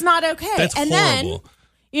okay. It's not okay. That's and horrible. Then,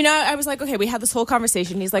 I was like, okay, we had this whole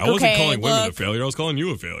conversation. He's like, I wasn't okay, calling women a look. failure. I was calling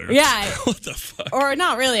you a failure. Yeah. What the fuck? Or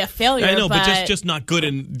not really a failure. I know, but just not good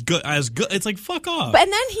and good as good. It's like, fuck off. And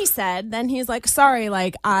then he's like, sorry,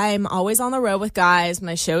 like, I'm always on the road with guys.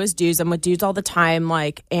 My show is dudes. I'm with dudes all the time.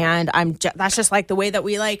 Like, and that's just like the way that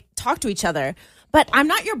we like talk to each other. But I'm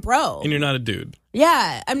not your bro. And you're not a dude.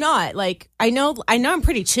 Yeah, I'm not. Like, I know I'm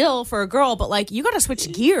pretty chill for a girl, but like, you got to switch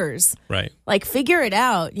gears. Right. Like, figure it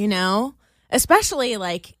out, Especially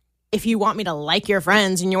like, if you want me to like your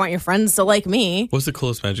friends and you want your friends to like me. What's the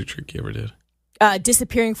coolest magic trick you ever did?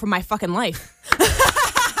 Disappearing from my fucking life.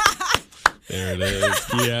 There it is.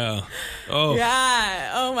 Yeah. Oh.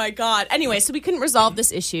 Yeah. Oh my God. Anyway, so we couldn't resolve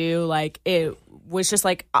this issue. Like, it was just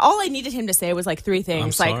like, all I needed him to say was like three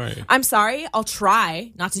things. I'm sorry. I'll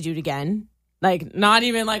try not to do it again. Like, not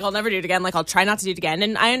even like I'll never do it again. Like, I'll try not to do it again.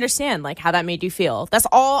 And I understand like how that made you feel. That's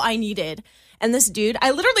all I needed. And this dude,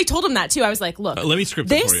 I literally told him that too. I was like, look, let me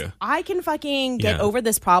script it for you. I can fucking get over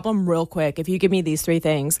this problem real quick if you give me these three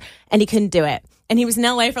things. And he couldn't do it. And he was in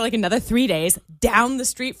LA for like another 3 days down the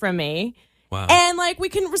street from me. Wow. And like, we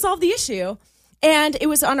couldn't resolve the issue. And it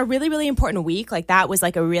was on a really, really important week. Like, that was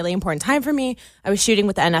like a really important time for me. I was shooting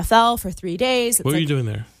with the NFL for 3 days. What were you doing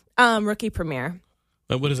there? Rookie premiere.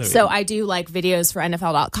 What does that mean? So I do like videos for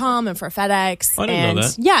NFL.com and for FedEx. I didn't know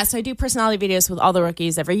that. Yeah, so I do personality videos with all the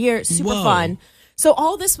rookies every year. It's super fun. So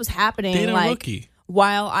all this was happening rookie.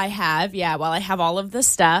 while I have all of this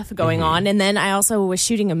stuff going on. And then I also was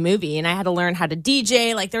shooting a movie and I had to learn how to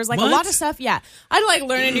DJ. Like, there was like a lot of stuff. Yeah. I had to like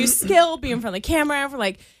learn a new skill, be in front of the camera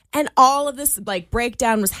and all of this like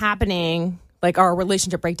breakdown was happening. Like, our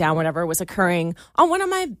relationship breakdown, whatever, was occurring on one of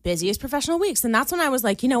my busiest professional weeks. And that's when I was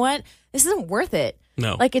like, you know what? This isn't worth it.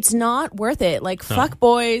 No. Like, it's not worth it. Like, fuck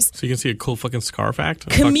boys. So you can see a cool fucking scar fact?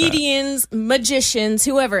 Comedians, magicians,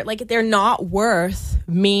 whoever. Like, they're not worth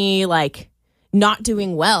me, like, not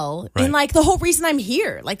doing well. Right. And, like, the whole reason I'm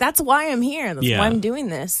here. Like, that's why I'm here. That's why I'm doing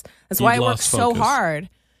this. That's why I work so hard,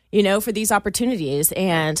 for these opportunities.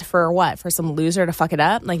 And for what? For some loser to fuck it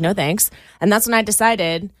up? Like, no thanks. And that's when I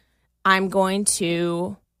decided I'm going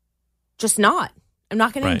to just not. I'm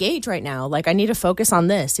not going to engage right now. Like, I need to focus on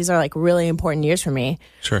this. These are like really important years for me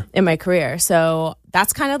in my career. So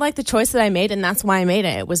that's kind of like the choice that I made. And that's why I made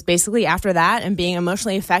it. It was basically after that and being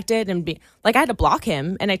emotionally affected and I had to block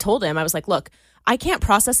him. And I told him, I was like, look, I can't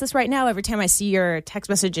process this right now. Every time I see your text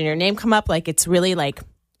message and your name come up, like, it's really like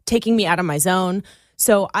taking me out of my zone.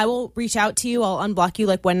 So I will reach out to you. I'll unblock you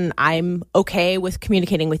like when I'm okay with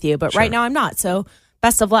communicating with you. But right now I'm not. So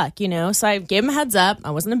best of luck, So I gave him a heads up.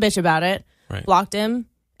 I wasn't a bitch about it. Blocked him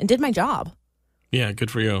and did my job. Yeah,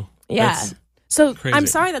 good for you. Yeah. That's so crazy. I'm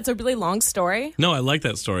sorry that's a really long story. No, I like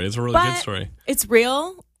that story. It's a really good story. It's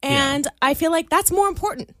real. And I feel like that's more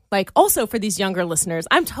important. Like, also for these younger listeners,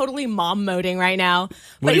 I'm totally mom moding right now.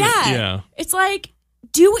 But it's like,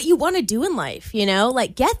 do what you want to do in life,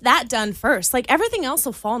 Like, get that done first. Like, everything else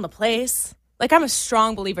will fall into place. Like, I'm a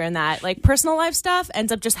strong believer in that. Like, personal life stuff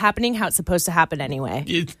ends up just happening how it's supposed to happen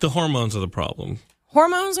anyway. The hormones are the problem.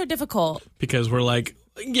 Hormones are difficult. Because we're like,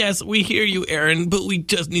 yes, we hear you, Aaron, but we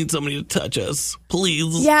just need somebody to touch us,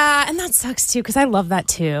 please. Yeah, and that sucks too, because I love that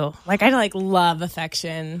too. Like, I love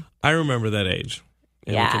affection. I remember that age.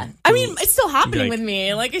 And yeah. I mean, it's still happening with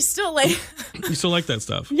me. Like, it's still like... You still like that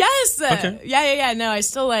stuff? Yes. Okay. Yeah. No, I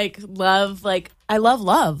still love, I love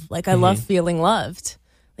love. Like, I love feeling loved.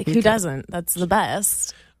 Like, who doesn't? That's the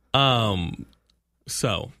best.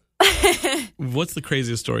 So... What's the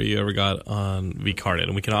craziest story you ever got on VCarded?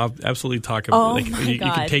 And we can absolutely talk about you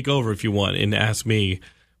can take over if you want and ask me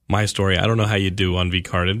my story. I don't know how you do on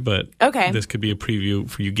Vcarded, but Okay. this could be a preview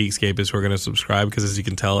for you Geekscapists who are going to subscribe because, as you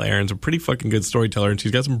can tell, Erin's a pretty fucking good storyteller, and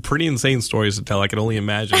she's got some pretty insane stories to tell. I can only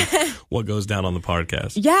imagine what goes down on the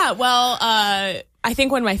podcast. Yeah, well, I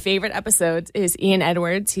think one of my favorite episodes is Ian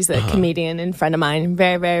Edwards. He's a comedian and friend of mine.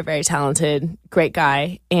 Very, very, very talented, great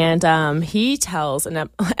guy. And he tells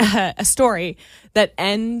a story that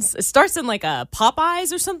ends, it starts in like a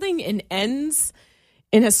Popeyes or something and ends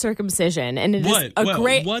in a circumcision. And it is a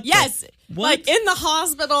great, yes, like in the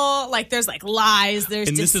hospital, like there's like lies, there's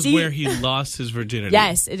And deceit. this is where he lost his virginity.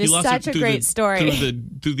 Yes, it is such a great story.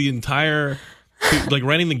 Through the entire... like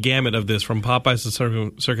running the gamut of this from Popeyes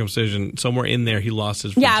to circumcision, somewhere in there he lost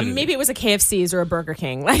his virginity. Yeah, maybe it was a KFC's or a Burger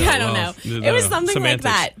King. Like, I don't know. It was something semantics.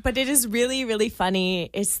 like that. But it is really, really funny.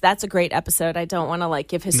 That's a great episode. I don't want to like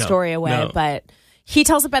give his story away, but he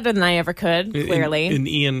tells it better than I ever could, clearly. And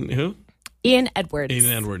Ian, who? Ian Edwards.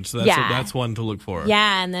 Ian Edwards. So that's one to look for.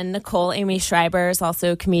 Yeah, and then Nicole Amy Schreiber is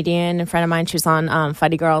also a comedian and friend of mine. She's on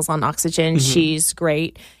Funny Girls on Oxygen. She's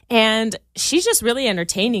great. And she's just really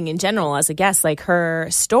entertaining in general as a guest. Like, her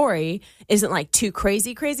story isn't like too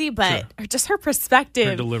crazy, but just her perspective.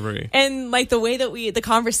 Her delivery. And like the way that the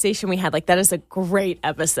conversation we had, like that is a great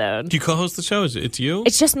episode. Do you co-host the show? It's you?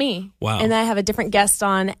 It's just me. Wow. And I have a different guest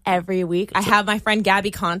on every week. I have my friend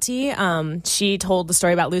Gabby Conti. She told the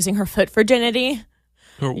story about losing her foot virginity.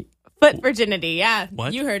 Foot virginity, yeah.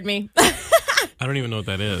 What? You heard me. I don't even know what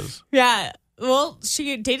that is. Yeah. Well,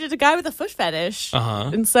 she dated a guy with a foot fetish.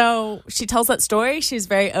 And so she tells that story. She's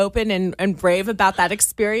very open and brave about that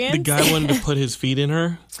experience. The guy wanted to put his feet in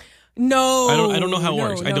her? No. I don't know how it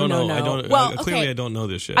works. I don't know. Well, clearly okay. I don't know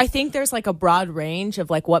this shit. I think there's like a broad range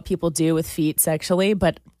of like what people do with feet sexually,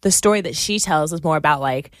 but the story that she tells is more about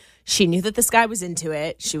like she knew that this guy was into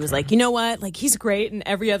it. She was like, you know what? Like, he's great in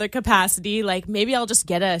every other capacity. Like, maybe I'll just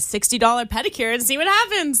get a $60 pedicure and see what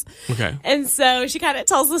happens. Okay. And so she kind of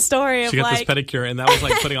tells the story of she got like, this pedicure, and that was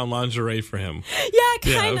like putting on lingerie for him.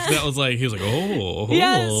 Yeah, kind of. That was like, he was like, oh.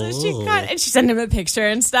 Yeah, so and she sent him a picture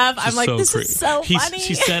and stuff. I'm like, this is so funny.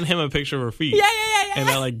 She sent him a picture of her feet. Yeah. And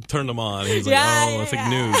that like turned him on. And he's like, it's like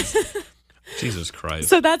nudes. Jesus Christ.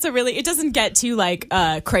 So that's it doesn't get too like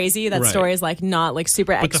crazy. That story is like not like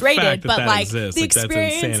super X-rated, but like exists, the like,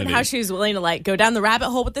 experience and how she was willing to like go down the rabbit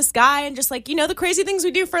hole with this guy and just like, the crazy things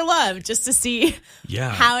we do for love, just to see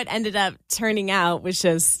how it ended up turning out was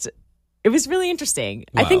just, it was really interesting.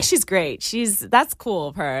 Wow. I think she's great. That's cool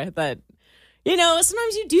of her, but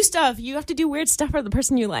sometimes you do stuff, you have to do weird stuff for the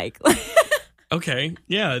person you like. Okay.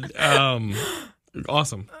 Yeah.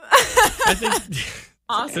 Awesome. I think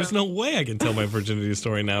Awesome. There's no way I can tell my virginity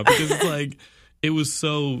story now because it's like it was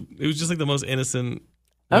just like the most innocent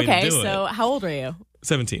way to do it. So how old were you?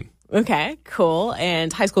 17. Okay, cool.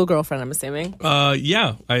 And high school girlfriend, I'm assuming.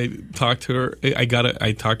 Yeah. I talked to her.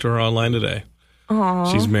 I talked to her online today.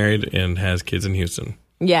 Aww. She's married and has kids in Houston.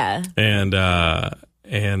 Yeah. And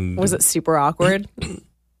was it super awkward?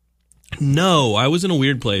 No, I was in a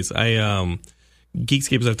weird place.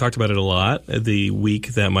 Geekscapists, I've talked about it a lot. The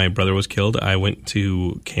week that my brother was killed, I went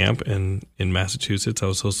to camp in Massachusetts. I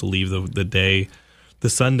was supposed to leave the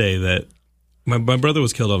Sunday that my brother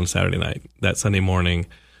was killed on a Saturday night. That Sunday morning,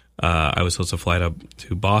 I was supposed to fly up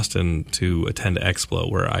to Boston to attend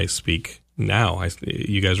Explo, where I speak now.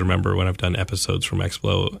 You guys remember when I've done episodes from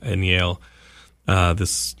Explo in Yale.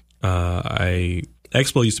 Explo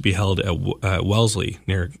used to be held at Wellesley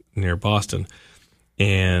near Boston,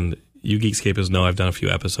 and you Geekscapists know I've done a few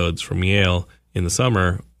episodes from Yale in the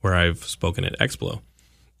summer where I've spoken at Explo.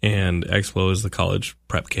 And Explo is the college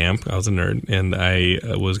prep camp. I was a nerd, and I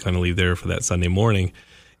was going to leave there for that Sunday morning,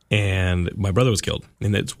 and my brother was killed.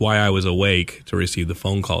 And that's why I was awake to receive the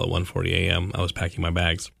phone call at 1:40 a.m. I was packing my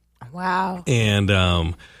bags. Wow. And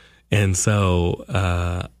so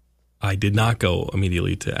I did not go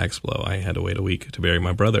immediately to Explo. I had to wait a week to bury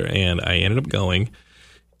my brother, and I ended up going,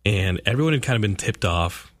 and everyone had kind of been tipped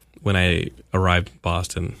off. When I arrived in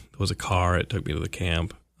Boston, there was a car. It took me to the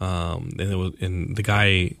camp, and the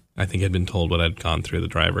guy I think had been told what I'd gone through. The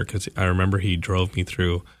driver, because I remember he drove me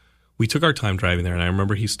through. We took our time driving there, and I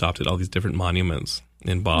remember he stopped at all these different monuments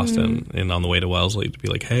in Boston, and on the way to Wellesley to be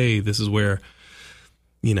like, "Hey, this is where,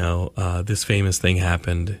 this famous thing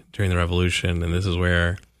happened during the Revolution, and this is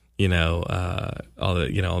where." All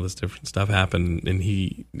this different stuff happened, and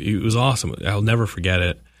it was awesome. I'll never forget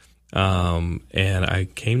it. And I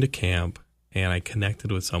came to camp and I connected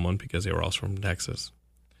with someone because they were also from Texas.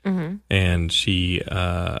 Mm-hmm. And she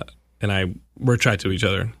and I were attracted to each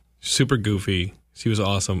other. Super goofy. She was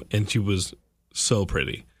awesome, and she was so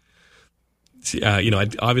pretty. I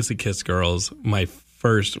obviously kissed girls. My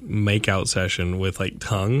first makeout session with like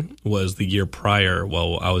tongue was the year prior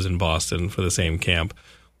while I was in Boston for the same camp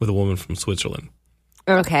with a woman from Switzerland.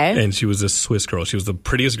 Okay. And she was this Swiss girl. She was the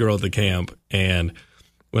prettiest girl at the camp. And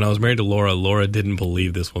when I was married to Laura didn't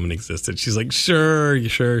believe this woman existed. She's like, sure,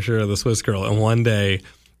 the Swiss girl. And one day,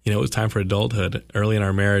 it was time for adulthood. Early in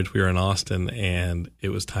our marriage, we were in Austin, and it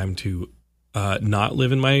was time to not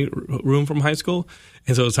live in my room from high school.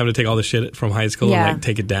 And so it was time to take all the shit from high school and like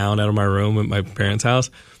take it down out of my room at my parents' house.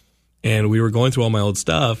 And we were going through all my old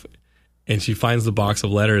stuff, and she finds the box of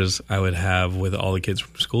letters I would have with all the kids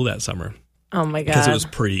from school that summer. Oh my God. Because it was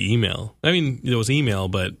pre-email. I mean, there was email,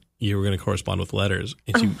 but you were going to correspond with letters.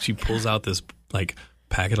 And she pulls out this like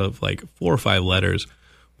packet of like 4 or 5 letters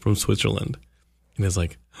from Switzerland. And it's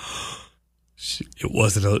like, it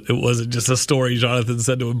wasn't just a story Jonathan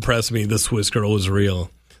said to impress me. The Swiss girl was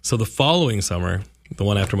real. So the following summer, the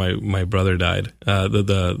one after my brother died,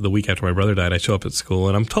 the week after my brother died, I show up at school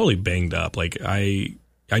and I'm totally banged up. Like I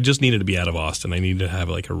just needed to be out of Austin. I needed to have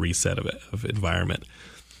like a reset of environment.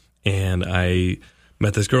 And I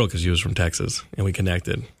met this girl because she was from Texas, and we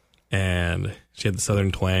connected. And she had the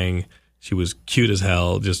Southern twang. She was cute as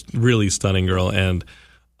hell, just really stunning girl. And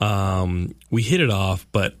we hit it off,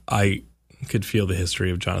 but I could feel the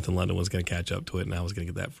history of Jonathan London was going to catch up to it, and I was going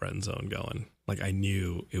to get that friend zone going. Like I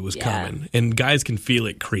knew it was coming. And guys can feel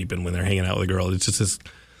it creeping when they're hanging out with a girl. It's just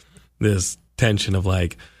this tension of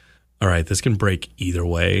like, all right, this can break either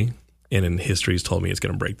way. And in history's told me it's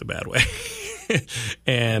going to break the bad way.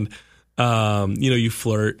 And, you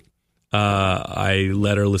flirt. I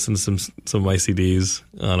let her listen to some of my CDs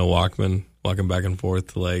on a Walkman, walking back and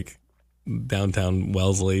forth to like downtown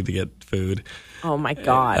Wellesley to get food. Oh my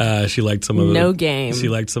God. She liked some of the No game. She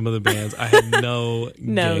liked some of the bands. I had no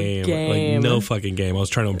game. Like no fucking game. I was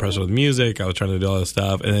trying to impress her with music. I was trying to do all this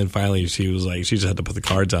stuff. And then finally she was like, she just had to put the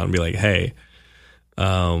cards out and be like, hey,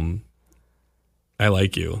 I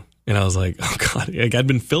like you. And I was like, oh God, like I'd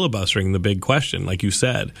been filibustering the big question, like you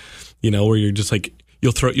said, where you're just like,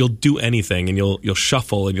 you'll do anything and you'll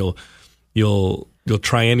shuffle and you'll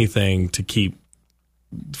try anything to keep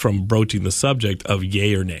from broaching the subject of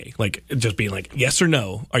yay or nay, like just being like, yes or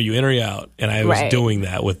no, are you in or are you out? And I was doing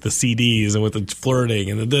that with the CDs and with the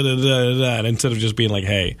flirting and the da-da-da-da-da. And instead of just being like,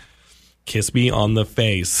 hey, kiss me on the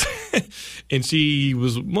face. And she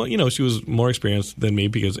was, she was more experienced than me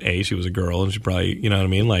because A, she was a girl and she probably, you know what I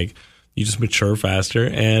mean? Like you just mature faster.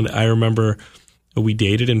 And I remember we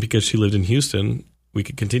dated, and because she lived in Houston, we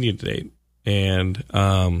could continue to date. And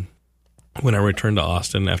when I returned to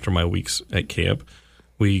Austin after my weeks at camp,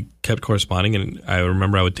 we kept corresponding, and I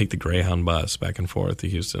remember I would take the Greyhound bus back and forth to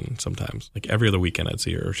Houston sometimes. Like every other weekend I'd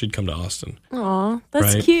see her, or she'd come to Austin. Aw,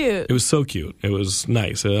 that's cute. It was so cute. It was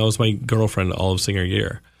nice. That was my girlfriend all of senior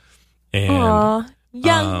year. And Aw,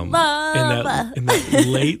 young love. In that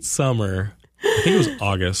late summer, I think it was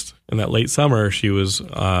August, in that late summer, she was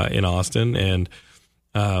in Austin, and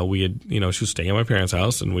we had, she was staying at my parents'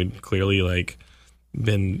 house, and we'd clearly like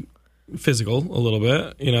been physical a little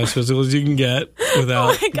bit, as physical as you can get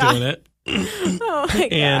without doing it. Oh my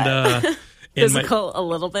God. Physical a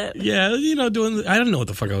little bit. Yeah, doing. I didn't know what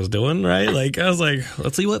the fuck I was doing, right? Like I was like,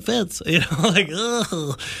 let's see what fits. Like,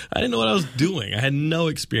 ugh. I didn't know what I was doing. I had no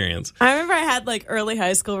experience. I remember I had like early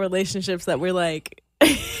high school relationships that were like,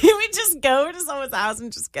 we'd just go to someone's house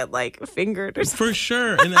and just get like fingered or something. For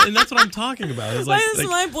sure, and that's what I'm talking about. It's this is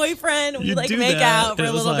my boyfriend. We like make out for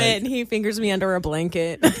a little bit, and he fingers me under a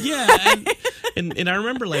blanket. Yeah, and I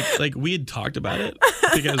remember like we had talked about it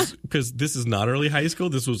because this is not early high school.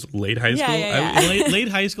 This was late high school. Yeah. Late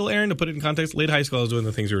high school, Aaron. To put it in context, late high school, I was doing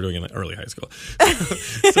the things we were doing in early high school.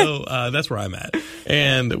 So that's where I'm at.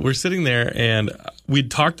 And we're sitting there, and we'd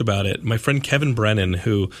talked about it. My friend Kevin Brennan,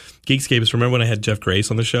 who Geekscape, remember when I had Jeff Grace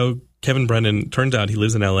on the show? Kevin Brennan, turns out he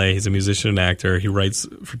lives in LA. He's a musician and actor. He writes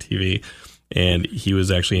for TV, and he was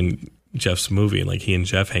actually in Jeff's movie, and like he and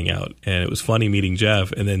Jeff hang out. And it was funny meeting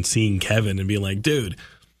Jeff and then seeing Kevin and being like, dude,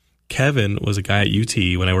 Kevin was a guy at UT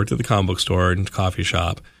when I worked at the comic book store and coffee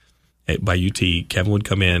shop by UT. Kevin would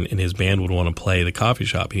come in and his band would want to play the coffee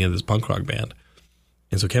shop. He had this punk rock band.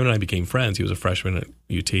 And so Kevin and I became friends. He was a freshman at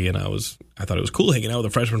UT, and I thought it was cool hanging out with a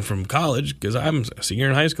freshman from college because I'm a senior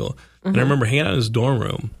in high school. Mm-hmm. And I remember hanging out in his dorm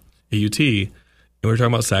room at UT, and we were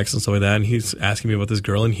talking about sex and stuff like that, and he's asking me about this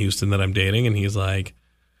girl in Houston that I'm dating, and he's like,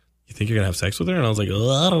 you think you're going to have sex with her? And I was like,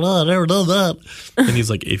 I don't know. I've never done that. And he's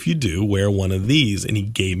like, if you do, wear one of these. And he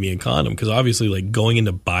gave me a condom because obviously like going in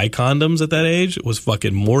to buy condoms at that age was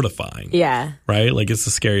fucking mortifying. Yeah. Right? Like it's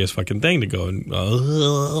the scariest fucking thing to go and,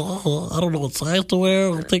 I don't know what size to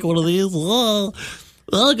wear. I'll take one of these.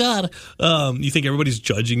 oh God. You think everybody's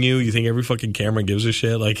judging you. You think every fucking camera gives a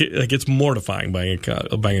shit. Like it's mortifying buying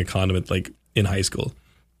a condom like in high school.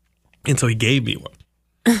 And so he gave me one.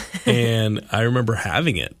 And I remember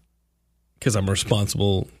having it because I'm a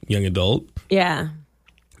responsible young adult. Yeah.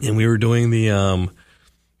 And we were doing the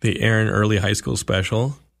Aaron Early High School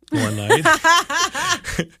special one night.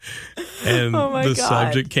 And the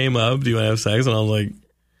subject came up, do you want to have sex? And I was like,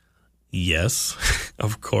 yes,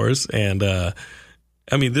 of course. And I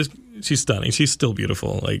mean, she's stunning. She's still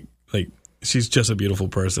beautiful. Like she's just a beautiful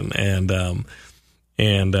person. And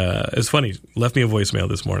it's funny. Left me a voicemail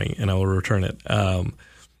this morning, and I will return it.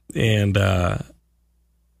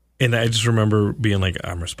 And I just remember being like,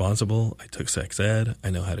 I'm responsible. I took sex ed.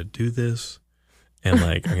 I know how to do this. And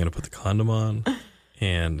like, I'm going to put the condom on,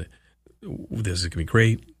 and this is going to be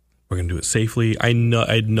great. We're going to do it safely. I'd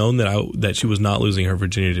known that she was not losing her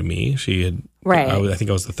virginity to me. She had, right. I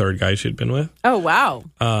think I was the third guy she had been with. Oh, wow.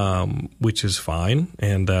 Which is fine.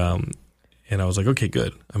 And I was like, okay,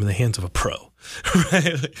 good. I'm in the hands of a pro.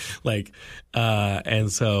 Right?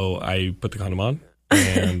 And so I put the condom on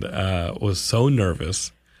and was so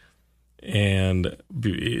nervous. And what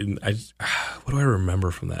do I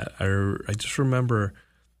remember from that? I just remember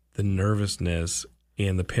the nervousness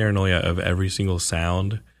and the paranoia of every single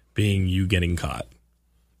sound being you getting caught.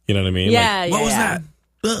 You know what I mean? Yeah. What was that?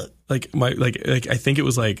 I think it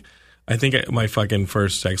was my fucking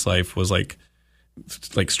first sex life was like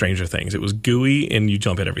Stranger Things. It was gooey and you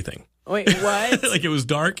jump at everything. Wait, what? Like it was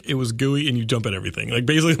dark, it was gooey, and you jump at everything. Like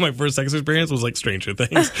basically my first sex experience was like Stranger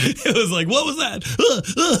Things. It was like, what was that?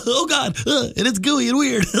 Oh God. And it's gooey and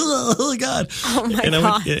weird. Oh God. Oh my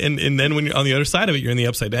God. And then when you're on the other side of it, you're in the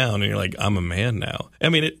upside down and you're like, I'm a man now. I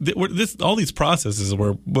mean, all these processes were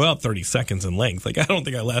about 30 seconds in length. Like I don't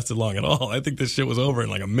think I lasted long at all. I think this shit was over in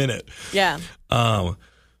like a minute. Yeah.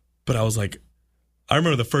 But I was like, I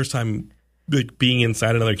remember the first time like being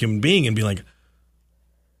inside another human being and being like,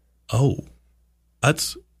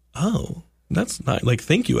 that's not like,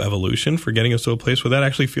 thank you, evolution, for getting us to a place where that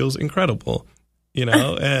actually feels incredible, you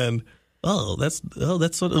know? And that's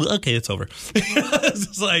sort of, okay, it's over. It's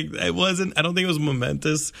just like, I don't think it was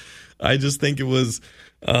momentous. I just think it was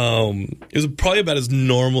probably about as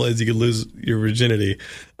normal as you could lose your virginity.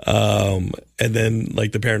 And then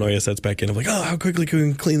like the paranoia sets back in of like, oh, how quickly can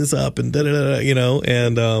we clean this up and da-da-da-da, you know?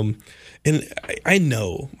 And I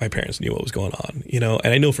know my parents knew what was going on, you know,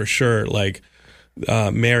 and I know for sure, like,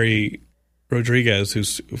 Mary Rodriguez,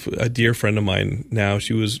 who's a dear friend of mine now,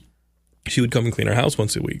 she would come and clean our house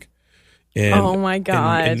once a week. And, oh my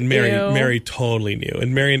God. And Mary totally knew.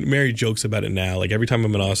 And Mary jokes about it now. Like every time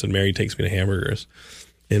I'm in Austin, Mary takes me to hamburgers.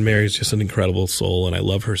 And Mary's just an incredible soul, and I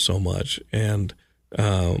love her so much. And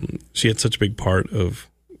she had such a big part of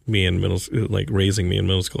me in raising me in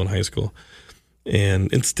middle school and high school.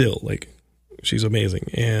 And still, like, she's amazing.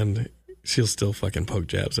 And she'll still fucking poke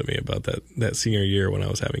jabs at me about that senior year when I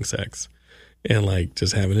was having sex. And, like,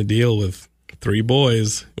 just having to deal with 3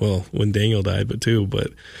 boys. Well, when Daniel died, but 2.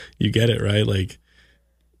 But you get it, right? Like,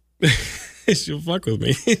 she'll fuck with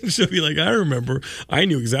me. She'll be like, I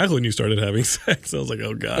knew exactly when you started having sex. I was like,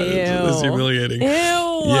 oh God, this is humiliating. Ew.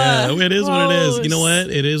 Yeah, it is what it is. You know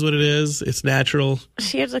what? It is what it is. It's natural.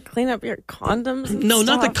 She had to clean up your condoms and No,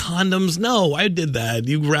 stuff. not the condoms. No, I did that.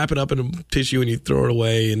 You wrap it up in a tissue and you throw it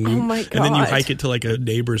away. And oh my God. And then you hike it to like a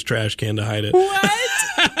neighbor's trash can to hide it. What?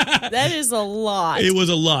 That is a lot. It was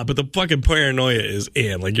a lot, but the fucking paranoia is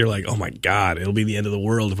in. Like, you're like, oh my God, it'll be the end of the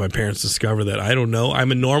world if my parents discover that. I don't know.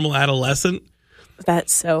 I'm a normal adolescent.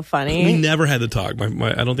 That's so funny. We never had to talk.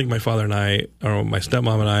 I don't think my father and I, or my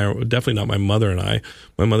stepmom and I, or definitely not my mother and I.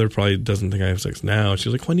 My mother probably doesn't think I have sex now.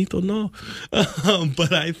 She's like, Juanito, no.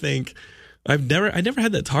 But I think I never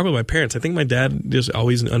had that talk with my parents. I think my dad just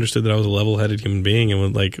always understood that I was a level-headed human being, and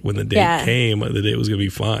when the day came, the day was going to be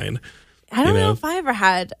fine. I don't know if I ever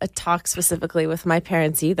had a talk specifically with my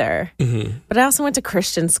parents either. Mm-hmm. But I also went to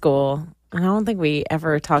Christian school, and I don't think we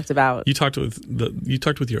ever talked about. You talked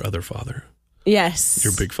with your other father. Yes.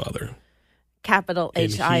 Your big father. Capital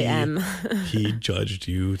H-I-M. He judged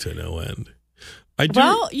you to no end.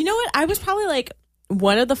 Well, you know what? I was probably like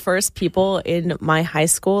one of the first people in my high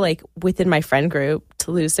school, like within my friend group,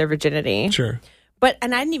 to lose their virginity. Sure.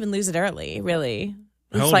 And I didn't even lose it early, really.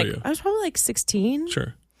 How old are you? I was probably like 16.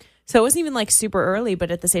 Sure. So it wasn't even like super early,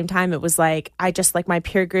 but at the same time, it was like, I just like my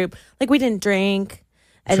peer group, like we didn't drink.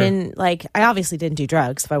 I obviously didn't do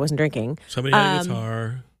drugs if I wasn't drinking. Somebody had a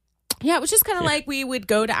guitar. Yeah, it was just kind of like we would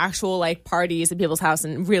go to actual like parties at people's house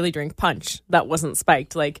and really drink punch that wasn't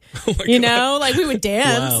spiked. Like, you know, like we would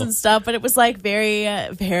dance and stuff, but it was like very,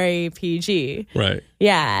 very PG. Right.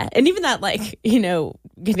 Yeah. And even that, like, you know,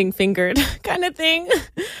 getting fingered kind of thing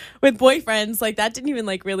with boyfriends, like that didn't even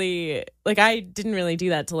like really, like I didn't really do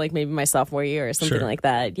that till like maybe my sophomore year or something like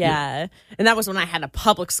that. Yeah. And that was when I had a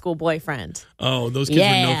public school boyfriend. Oh, those kids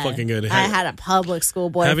were no fucking good. I had a public school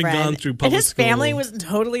boyfriend. Having gone through public and his school. family was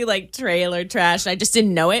totally like trailer trash. I just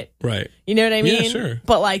didn't know it. Right. You know what I mean? Yeah, sure.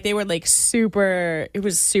 But like they were like super, it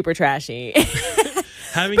was super trashy.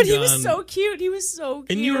 But he was so cute. He was so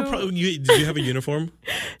cute. And you were did you have a uniform?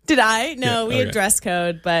 Did I? No, Yeah, we had dress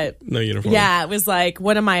code, but no uniform. yeah, it was like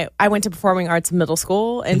I went to performing arts middle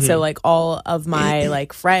school, and so like all of my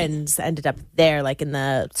like friends ended up there, like in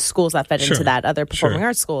the schools that fed into that other performing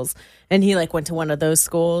arts schools. And he like went to one of those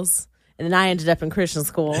schools, and then I ended up in Christian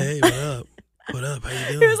school. Hey, what up? What up? How you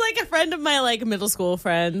doing? He was like a friend of my like middle school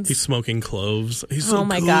friends. He's smoking cloves. He's so oh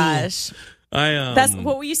my cool. gosh. That's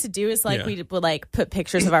what we used to do is like we would like put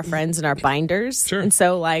pictures of our friends in our binders. Sure. And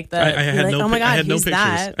so like I had like, no, oh my God, I had no who's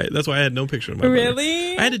pictures. that? That's why I had no picture in my Really?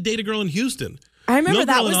 binder. I had to date a girl in Houston. I remember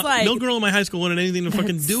that was like no girl in my high school wanted anything to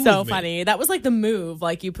fucking do with me. So funny. That was like the move.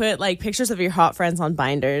 Like you put like pictures of your hot friends on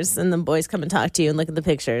binders, and then boys come and talk to you and look at the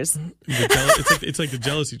pictures. It's like the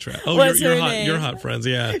jealousy trap. Oh, you're hot friends.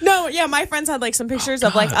 Yeah. No, yeah, my friends had like some pictures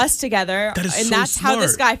of like us together, that is and so that's smart. how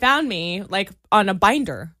this guy found me, like on a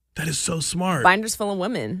binder. That is so smart. Binders full of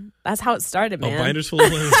women. That's how it started, man. Oh, binders full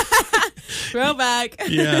of women. Throwback.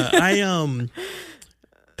 Yeah,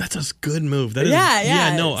 that's a good move. That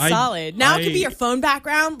is, solid. Now it could be your phone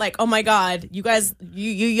background. Like, oh my God, you guys,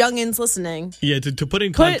 you youngins listening. Yeah, to put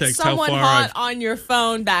in context put someone how far hot on your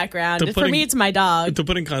phone background. For me, it's my dog. To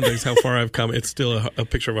put in context how far I've come, it's still a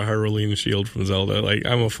picture of a Hyrule shield from Zelda. Like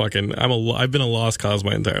I've been a lost cause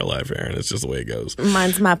my entire life, Aaron. It's just the way it goes.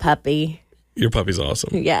 Mine's my puppy. Your puppy's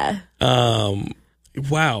awesome. Yeah.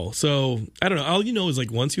 Wow. So I don't know. All you know is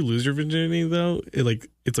like once you lose your virginity, though,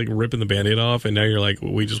 it's like ripping the Band-Aid off, and now you're like,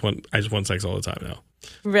 I just want sex all the time now.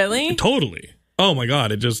 Really? Totally. Oh my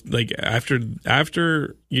God! It just like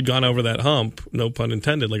after you'd gone over that hump, no pun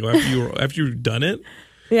intended. Like after you've done it,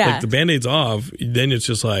 like the Band-Aid's off, then it's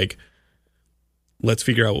just like, let's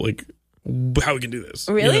figure out like how we can do this.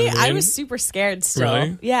 Really? You know what I mean? I was super scared still.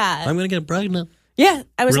 Really? Yeah. I'm gonna get pregnant. Yeah,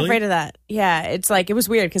 I was Really? afraid of that. Yeah, it's like it was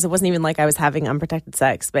weird because it wasn't even like I was having unprotected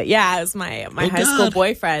sex, but yeah, it was my high school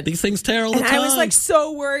boyfriend. These things tear all the and time. I was like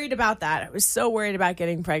so worried about that. I was so worried about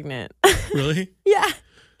getting pregnant. Really? Yeah.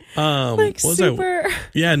 Like super.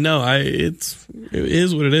 Yeah, no, it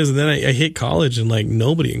is what it is. And then I hit college, and like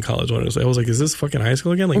nobody in college wanted to sleep. I was like, is this fucking high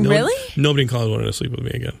school again? Like, really? Nobody in college wanted to sleep with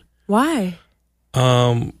me again. Why?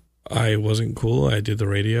 I wasn't cool. I did the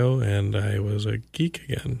radio, and I was a geek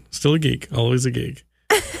again. Still a geek. Always a geek.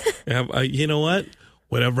 You know what?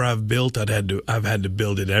 Whatever I've built, I've had to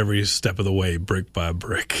build it every step of the way, brick by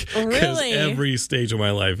brick. Because Really? every stage of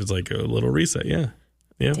my life is like a little reset. Yeah.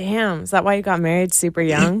 Yeah. Damn, is that why you got married super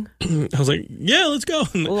young? I was like, yeah, let's go.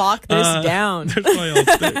 Lock this down.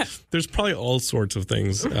 There's probably all sorts of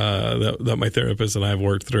things that my therapist and I have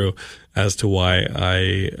worked through as to why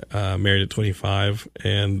I married at 25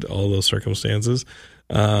 and all those circumstances.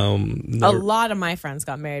 A lot of my friends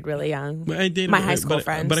got married really young. I dated my high school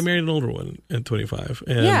friends. But I married an older one at 25.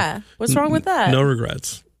 And yeah. What's wrong with that? No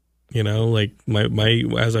regrets. You know, like my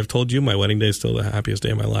as I've told you, my wedding day is still the happiest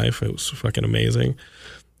day of my life. It was fucking amazing.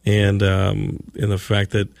 And in the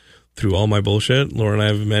fact that through all my bullshit, Laura and I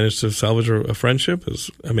have managed to salvage a friendship is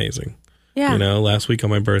amazing. Yeah. You know, last week on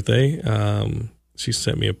my birthday, she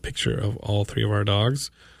sent me a picture of all three of our dogs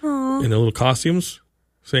in their little costumes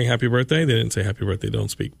saying happy birthday. They didn't say happy birthday, don't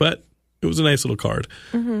speak, but it was a nice little card.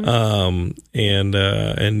 Mm-hmm.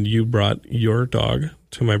 And you brought your dog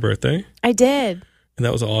to my birthday. I did. And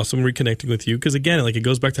that was awesome reconnecting with you. Because again, like it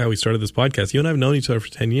goes back to how we started this podcast. You and I have known each other for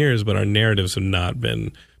 10 years, but our narratives have not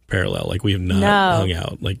been parallel. Like we have not hung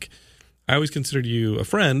out. Like I always considered you a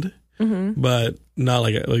friend, but not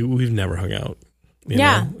like we've never hung out. You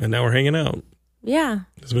know? And now we're hanging out. Yeah.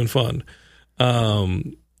 It's been fun.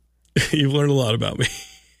 You've learned a lot about me.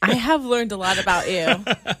 I have learned a lot about you,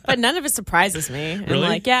 but none of it surprises me. Really? I'm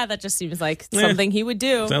like, yeah, that just seems like something he would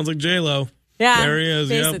do. Sounds like J-Lo. Yeah, there he is.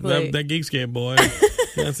 basically. Yep, that Geekscape boy.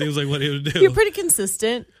 That seems like what he would do. You're pretty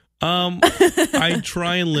consistent. I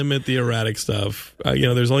try and limit the erratic stuff. You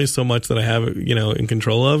know, there's only so much that I have, you know, in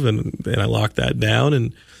control of, and I lock that down,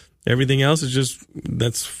 and everything else is just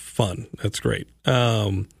that's fun. That's great.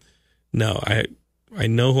 No, I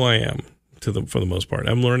know who I am for the most part.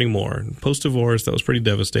 I'm learning more. Post divorce, that was pretty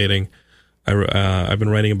devastating. I've been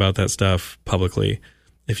writing about that stuff publicly,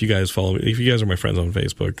 if you guys follow me, if you guys are my friends on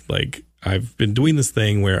Facebook, like I've been doing this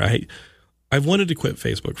thing where I've wanted to quit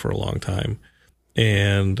Facebook for a long time,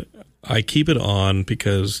 and I keep it on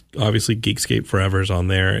because obviously Geekscape Forever is on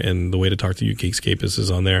there, and the way to talk to you Geekscapists is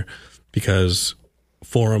on there because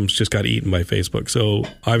forums just got eaten by Facebook. So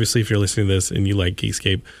obviously if you're listening to this and you like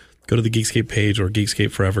Geekscape, go to the Geekscape page or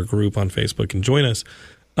Geekscape Forever group on Facebook and join us.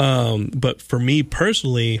 But for me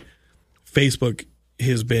personally, Facebook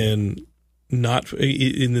has been not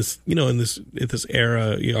in this, in this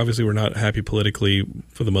era. Obviously, we're not happy politically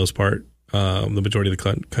for the most part. The majority of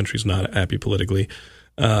the country's not happy politically,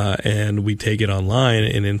 and we take it online.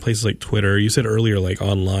 And in places like Twitter, you said earlier, like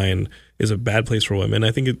online is a bad place for women.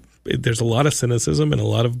 I think there's a lot of cynicism and a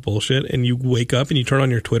lot of bullshit. And you wake up and you turn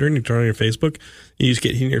on your Twitter and you turn on your Facebook, and you just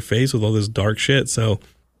get hit in your face with all this dark shit. So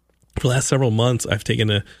for the last several months,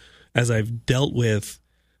 as I've dealt with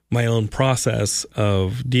my own process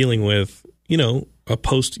of dealing with, a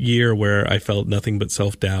post year where I felt nothing but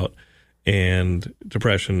self-doubt and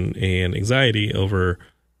depression and anxiety over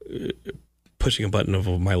pushing a button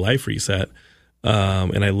of my life reset.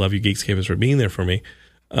 And I love you Geekscapists for being there for me.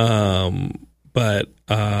 But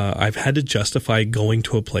I've had to justify going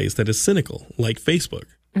to a place that is cynical, like Facebook,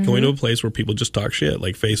 going to a place where people just talk shit,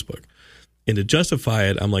 like Facebook. And to justify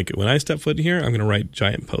it, I'm like, when I step foot in here, I'm going to write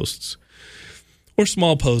giant posts or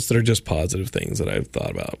small posts that are just positive things that I've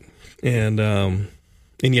thought about. And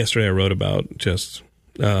yesterday I wrote about just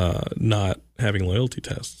not having loyalty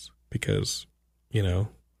tests because,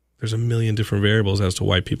 there's a million different variables as to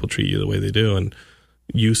why people treat you the way they do. And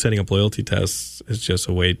you setting up loyalty tests is just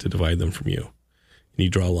a way to divide them from you. And you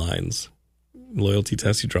draw lines. Loyalty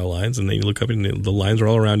tests, you draw lines, and then you look up and the lines are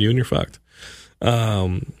all around you and you're fucked.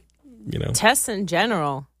 Tests in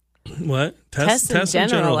general. What? Tests in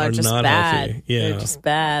general are just not bad. healthy. Yeah. They're just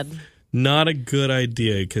bad. Not a good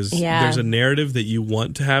idea because there's a narrative that you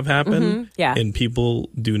want to have happen, and people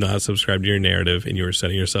do not subscribe to your narrative, and you are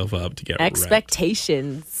setting yourself up to get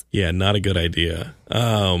expectations. wrecked. Yeah, not a good idea.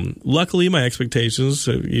 Luckily, my expectations,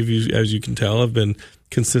 as you can tell, have been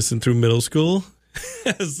consistent through middle school.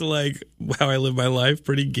 As like how I live my life,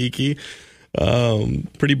 pretty geeky,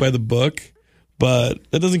 pretty by the book,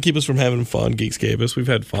 but that doesn't keep us from having fun. Geekscapists, we've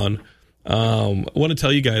had fun. I want to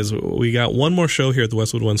tell you guys, we got one more show here at the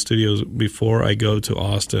Westwood One Studios before I go to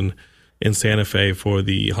Austin and Santa Fe for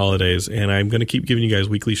the holidays, and I'm going to keep giving you guys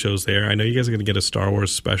weekly shows there. I know you guys are going to get a Star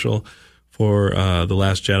Wars special for The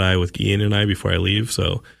Last Jedi with Ian and I before I leave,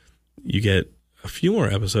 so you get a few more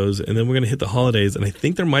episodes, and then we're going to hit the holidays, and I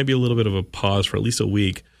think there might be a little bit of a pause for at least a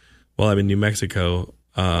week while I'm in New Mexico,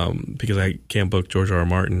 because I can't book George R.R.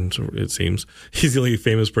 Martin, so it seems. He's the only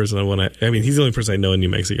famous person he's the only person I know in New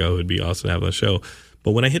Mexico who would be awesome to have on the show.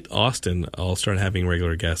 But when I hit Austin, I'll start having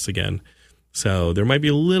regular guests again. So there might be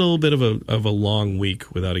a little bit of a long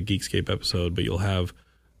week without a Geekscape episode, but you'll have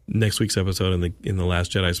next week's episode in the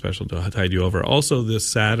Last Jedi special to tide you over. Also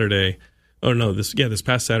this past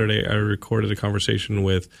Saturday, I recorded a conversation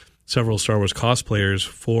with several Star Wars cosplayers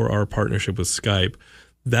for our partnership with Skype.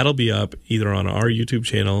 That'll be up either on our YouTube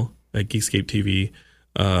channel at Geekscape TV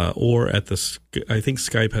or at I think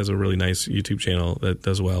Skype has a really nice YouTube channel that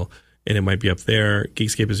does well, and it might be up there.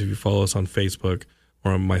 Geekscape is if you follow us on Facebook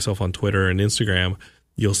or on myself on Twitter and Instagram,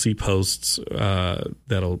 you'll see posts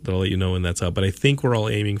that'll let you know when that's up. But I think we're all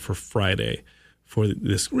aiming for Friday for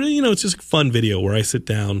this. Really, it's just a fun video where I sit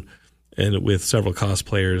down and with several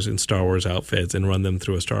cosplayers in Star Wars outfits and run them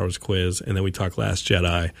through a Star Wars quiz, and then we talk Last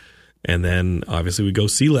Jedi. And then, obviously, we go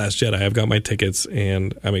see Last Jedi. I've got my tickets,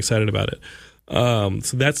 and I'm excited about it.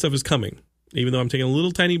 So that stuff is coming. Even though I'm taking a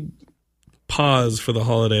little tiny pause for the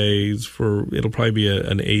holidays, it'll probably be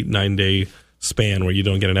an 8-9 day span where you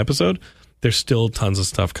don't get an episode. There's still tons of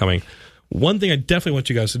stuff coming. One thing I definitely want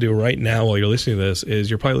you guys to do right now while you're listening to this is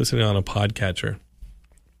you're probably listening on a podcatcher.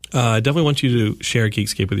 I definitely want you to share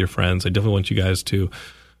Geekscape with your friends. I definitely want you guys to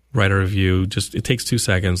write a review. It takes 2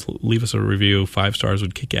 seconds. Leave us a review. 5 stars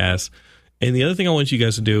would kick ass. And the other thing I want you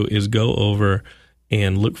guys to do is go over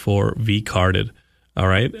and look for V-Carded. All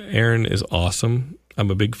right? Aaron is awesome.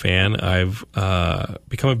 I'm a big fan. I've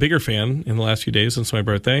become a bigger fan in the last few days since my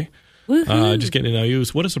birthday. Just getting to know you.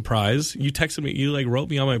 What a surprise. You texted me. You wrote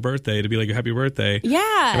me on my birthday to be like, happy birthday.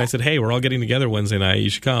 Yeah. And I said, hey, we're all getting together Wednesday night. You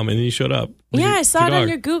should come. And then you showed up. I saw it on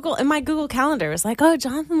in my Google Calendar. It was like, oh,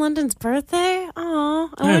 Jonathan London's birthday? Oh,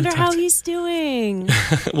 I wonder how he's doing.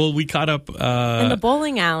 Well, we caught up. In the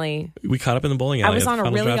bowling alley. We caught up in the bowling alley. I was on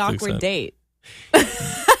a really awkward date.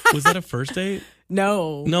 Was that a first date?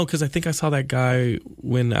 No. No, because I think I saw that guy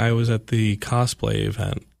when I was at the cosplay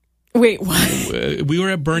event. Wait, what? We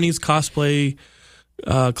were at Bernie's cosplay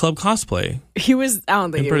Club Cosplay. He was. I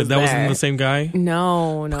don't think he was that there. wasn't the same guy.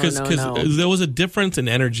 No. Because there was a difference in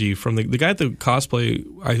energy from the guy at the cosplay.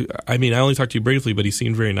 I mean, I only talked to you briefly, but he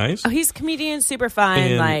seemed very nice. Oh, he's a comedian, super fun.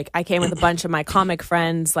 And- like, I came with a bunch of my comic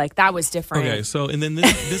friends. Like, that was different. Okay, so and then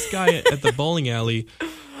this guy at the bowling alley,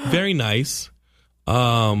 very nice.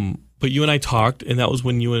 But you and I talked, and that was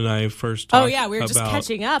when you and I first talked. Oh yeah, we were just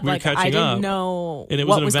catching up. Like, I didn't know and it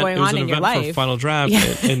what was was going on in your life. For Final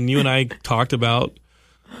Draft, and you and I talked about,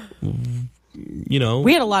 you know,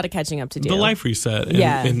 we had a lot of catching up to do. The life reset. And,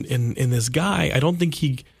 Yeah. and this guy, I don't think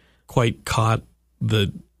he quite caught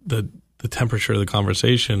the temperature of the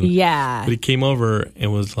conversation. Yeah. But he came over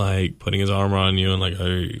and was like putting his arm around you and like,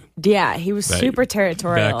 hey. Yeah, he was super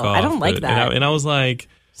territorial. Back off. I don't like that. And I was like,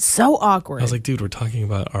 so awkward. I was like, dude, we're talking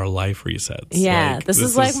about our life resets. Yeah, like, this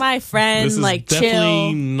is like my friend, this is like definitely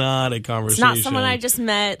chill. not a It's conversation. not someone I just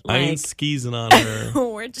met. I Like, ain't skeezing on her.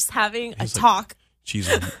 we're just having a He's like, talk. She's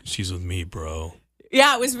with me, bro.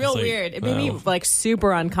 Yeah, it was real like, weird. It made me oh. like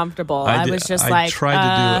super uncomfortable. I was just I like,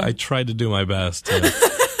 tried to do my best to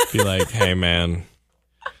be like, hey man,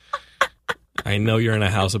 I know you're in a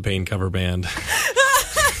House of Pain cover band,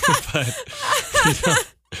 but you know,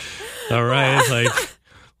 all right, it's like,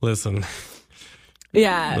 listen,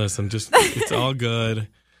 just it's all good.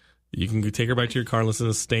 You can take her back to your car and listen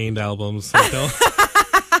to Stained albums. Like, don't.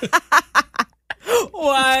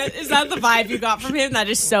 What? Is that the vibe you got from him? That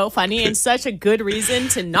is so funny and such a good reason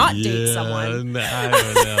to not date someone. I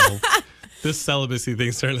don't know. This celibacy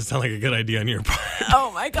thing's starting to sound like a good idea on your part.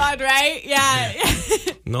 Oh my God, right? Yeah.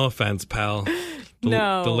 No offense, pal.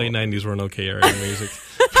 No. The late 90s were an okay era in music.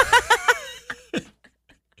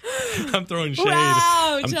 I'm throwing shade.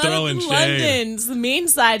 Wow, I'm Jonathan throwing shade. London's the mean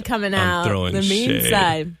side coming out. throwing the mean shade.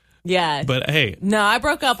 side. Yeah. But hey, No, I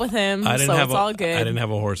broke up with him, so it's all good. I didn't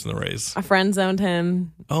have a horse in the race. I friend zoned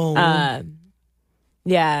him. Oh.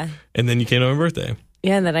 Yeah. And then you came to my birthday.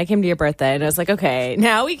 Yeah, and then I came to your birthday, and I was like, okay,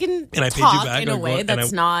 now we can And I paid you talk back, in a way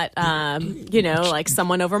that's not, like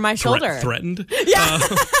someone over my shoulder. Threatened. Yeah.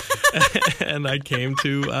 And I came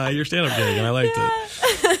to your stand-up gig, and I liked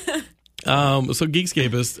it. So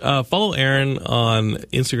Geekscapist, follow Erin on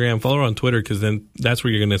Instagram, follow her on Twitter, because then that's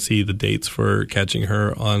where you're going to see the dates for catching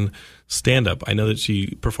her on stand-up. I know that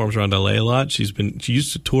she performs around LA a lot. She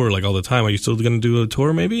used to tour like all the time. Are you still going to do a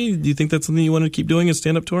tour maybe? Do you think that's something you want to keep doing, is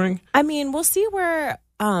stand-up touring? I mean, we'll see where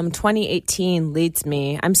 2018 leads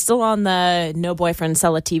me. I'm still on the No Boyfriend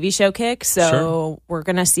Sell a TV Show kick, so Sure. we're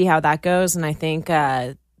going to see how that goes, and I think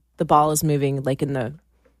the ball is moving like in the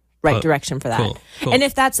right direction for that. Cool. And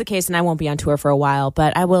if that's the case, then I won't be on tour for a while,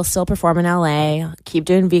 but I will still perform in LA, keep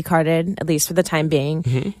doing V-Carded, at least for the time being.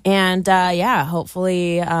 Mm-hmm. And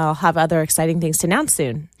hopefully I'll have other exciting things to announce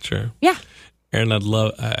soon. Sure. Yeah. Erin, I've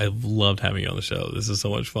loved having you on the show. This is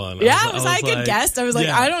so much fun. Yeah, was I a good guest? I was like,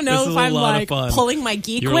 I don't know if I'm like pulling my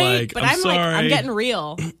geek weight, like, but I'm sorry. I'm getting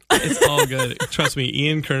real. It's all good. Trust me,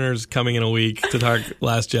 Ian Kerner's coming in a week to talk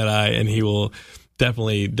Last Jedi, and he will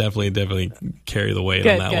definitely carry the weight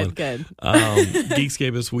on that one. Good.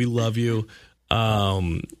 Geekscapists, we love you.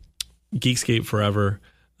 Geekscape forever.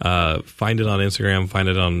 Find it on Instagram. Find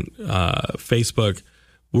it on Facebook.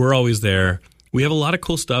 We're always there. We have a lot of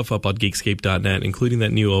cool stuff up on Geekscape.net, including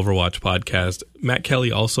that new Overwatch podcast. Matt Kelly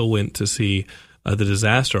also went to see The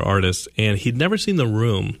Disaster Artist, and he'd never seen The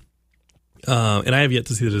Room. And I have yet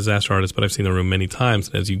to see The Disaster Artist, but I've seen The Room many times.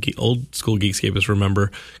 And as you old school Geekscapists remember,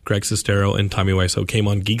 Greg Sestero and Tommy Wiseau came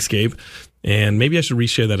on Geekscape. And maybe I should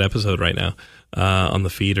reshare that episode right now on the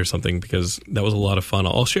feed or something, because that was a lot of fun.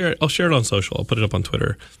 I'll share it on social. I'll put it up on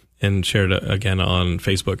Twitter and share it again on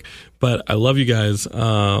Facebook. But I love you guys.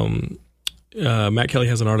 Matt Kelly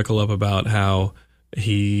has an article up about how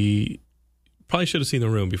he probably should have seen The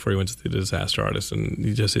Room before he went to see The Disaster Artist,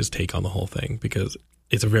 and just his take on the whole thing, because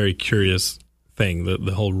it's a very curious thing.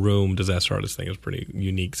 The whole Room Disaster Artist thing is a pretty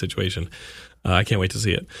unique situation. I can't wait to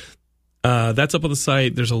see it. That's up on the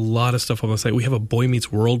site. There's a lot of stuff on the site. We have a Boy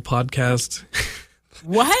Meets World podcast.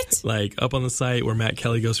 What? Like up on the site where Matt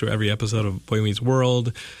Kelly goes through every episode of Boy Meets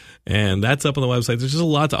World. And that's up on the website. There's just a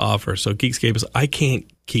lot to offer. So Geekscape I can't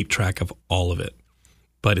keep track of all of it,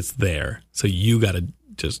 but it's there. So you got to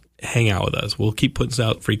just hang out with us. We'll keep putting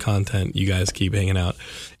out free content. You guys keep hanging out.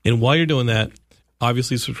 And while you're doing that,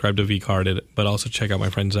 obviously subscribe to V-Carded, but also check out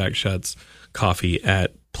my friend Zach Shutt's coffee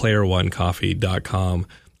at playeronecoffee.com.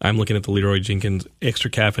 I'm looking at the Leroy Jenkins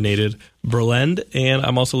Extra Caffeinated Berlend, and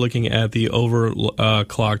I'm also looking at the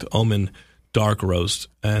Overclocked Omen Dark Roast.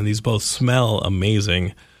 And these both smell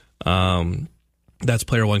amazing. That's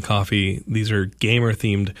Player One Coffee. These are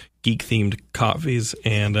gamer-themed, geek-themed coffees.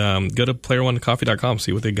 And go to playeronecoffee.com,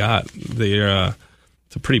 see what they got. They're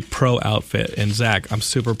It's a pretty pro outfit. And Zach, I'm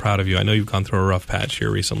super proud of you. I know you've gone through a rough patch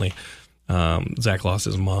here recently. Zach lost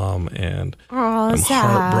his mom, and I'm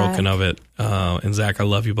heartbroken of it. And Zach, I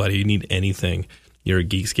love you, buddy. You need anything. You're a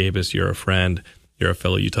Geekscapist. You're a friend. You're a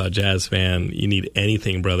fellow Utah Jazz fan. You need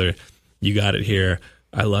anything, brother. You got it here.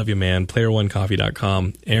 I love you, man.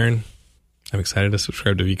 PlayerOneCoffee.com. Aaron, I'm excited to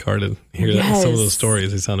subscribe to vCard and hear some of those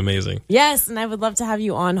stories. They sound amazing. Yes, and I would love to have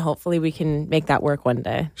you on. Hopefully we can make that work one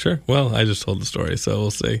day. Sure. Well, I just told the story, so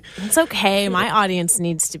we'll see. It's okay. My audience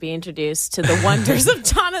needs to be introduced to the wonders of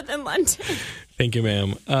Jonathan London. Thank you,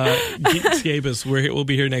 ma'am. Geekscapists, we'll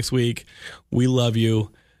be here next week. We love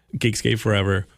you. Geekscape forever.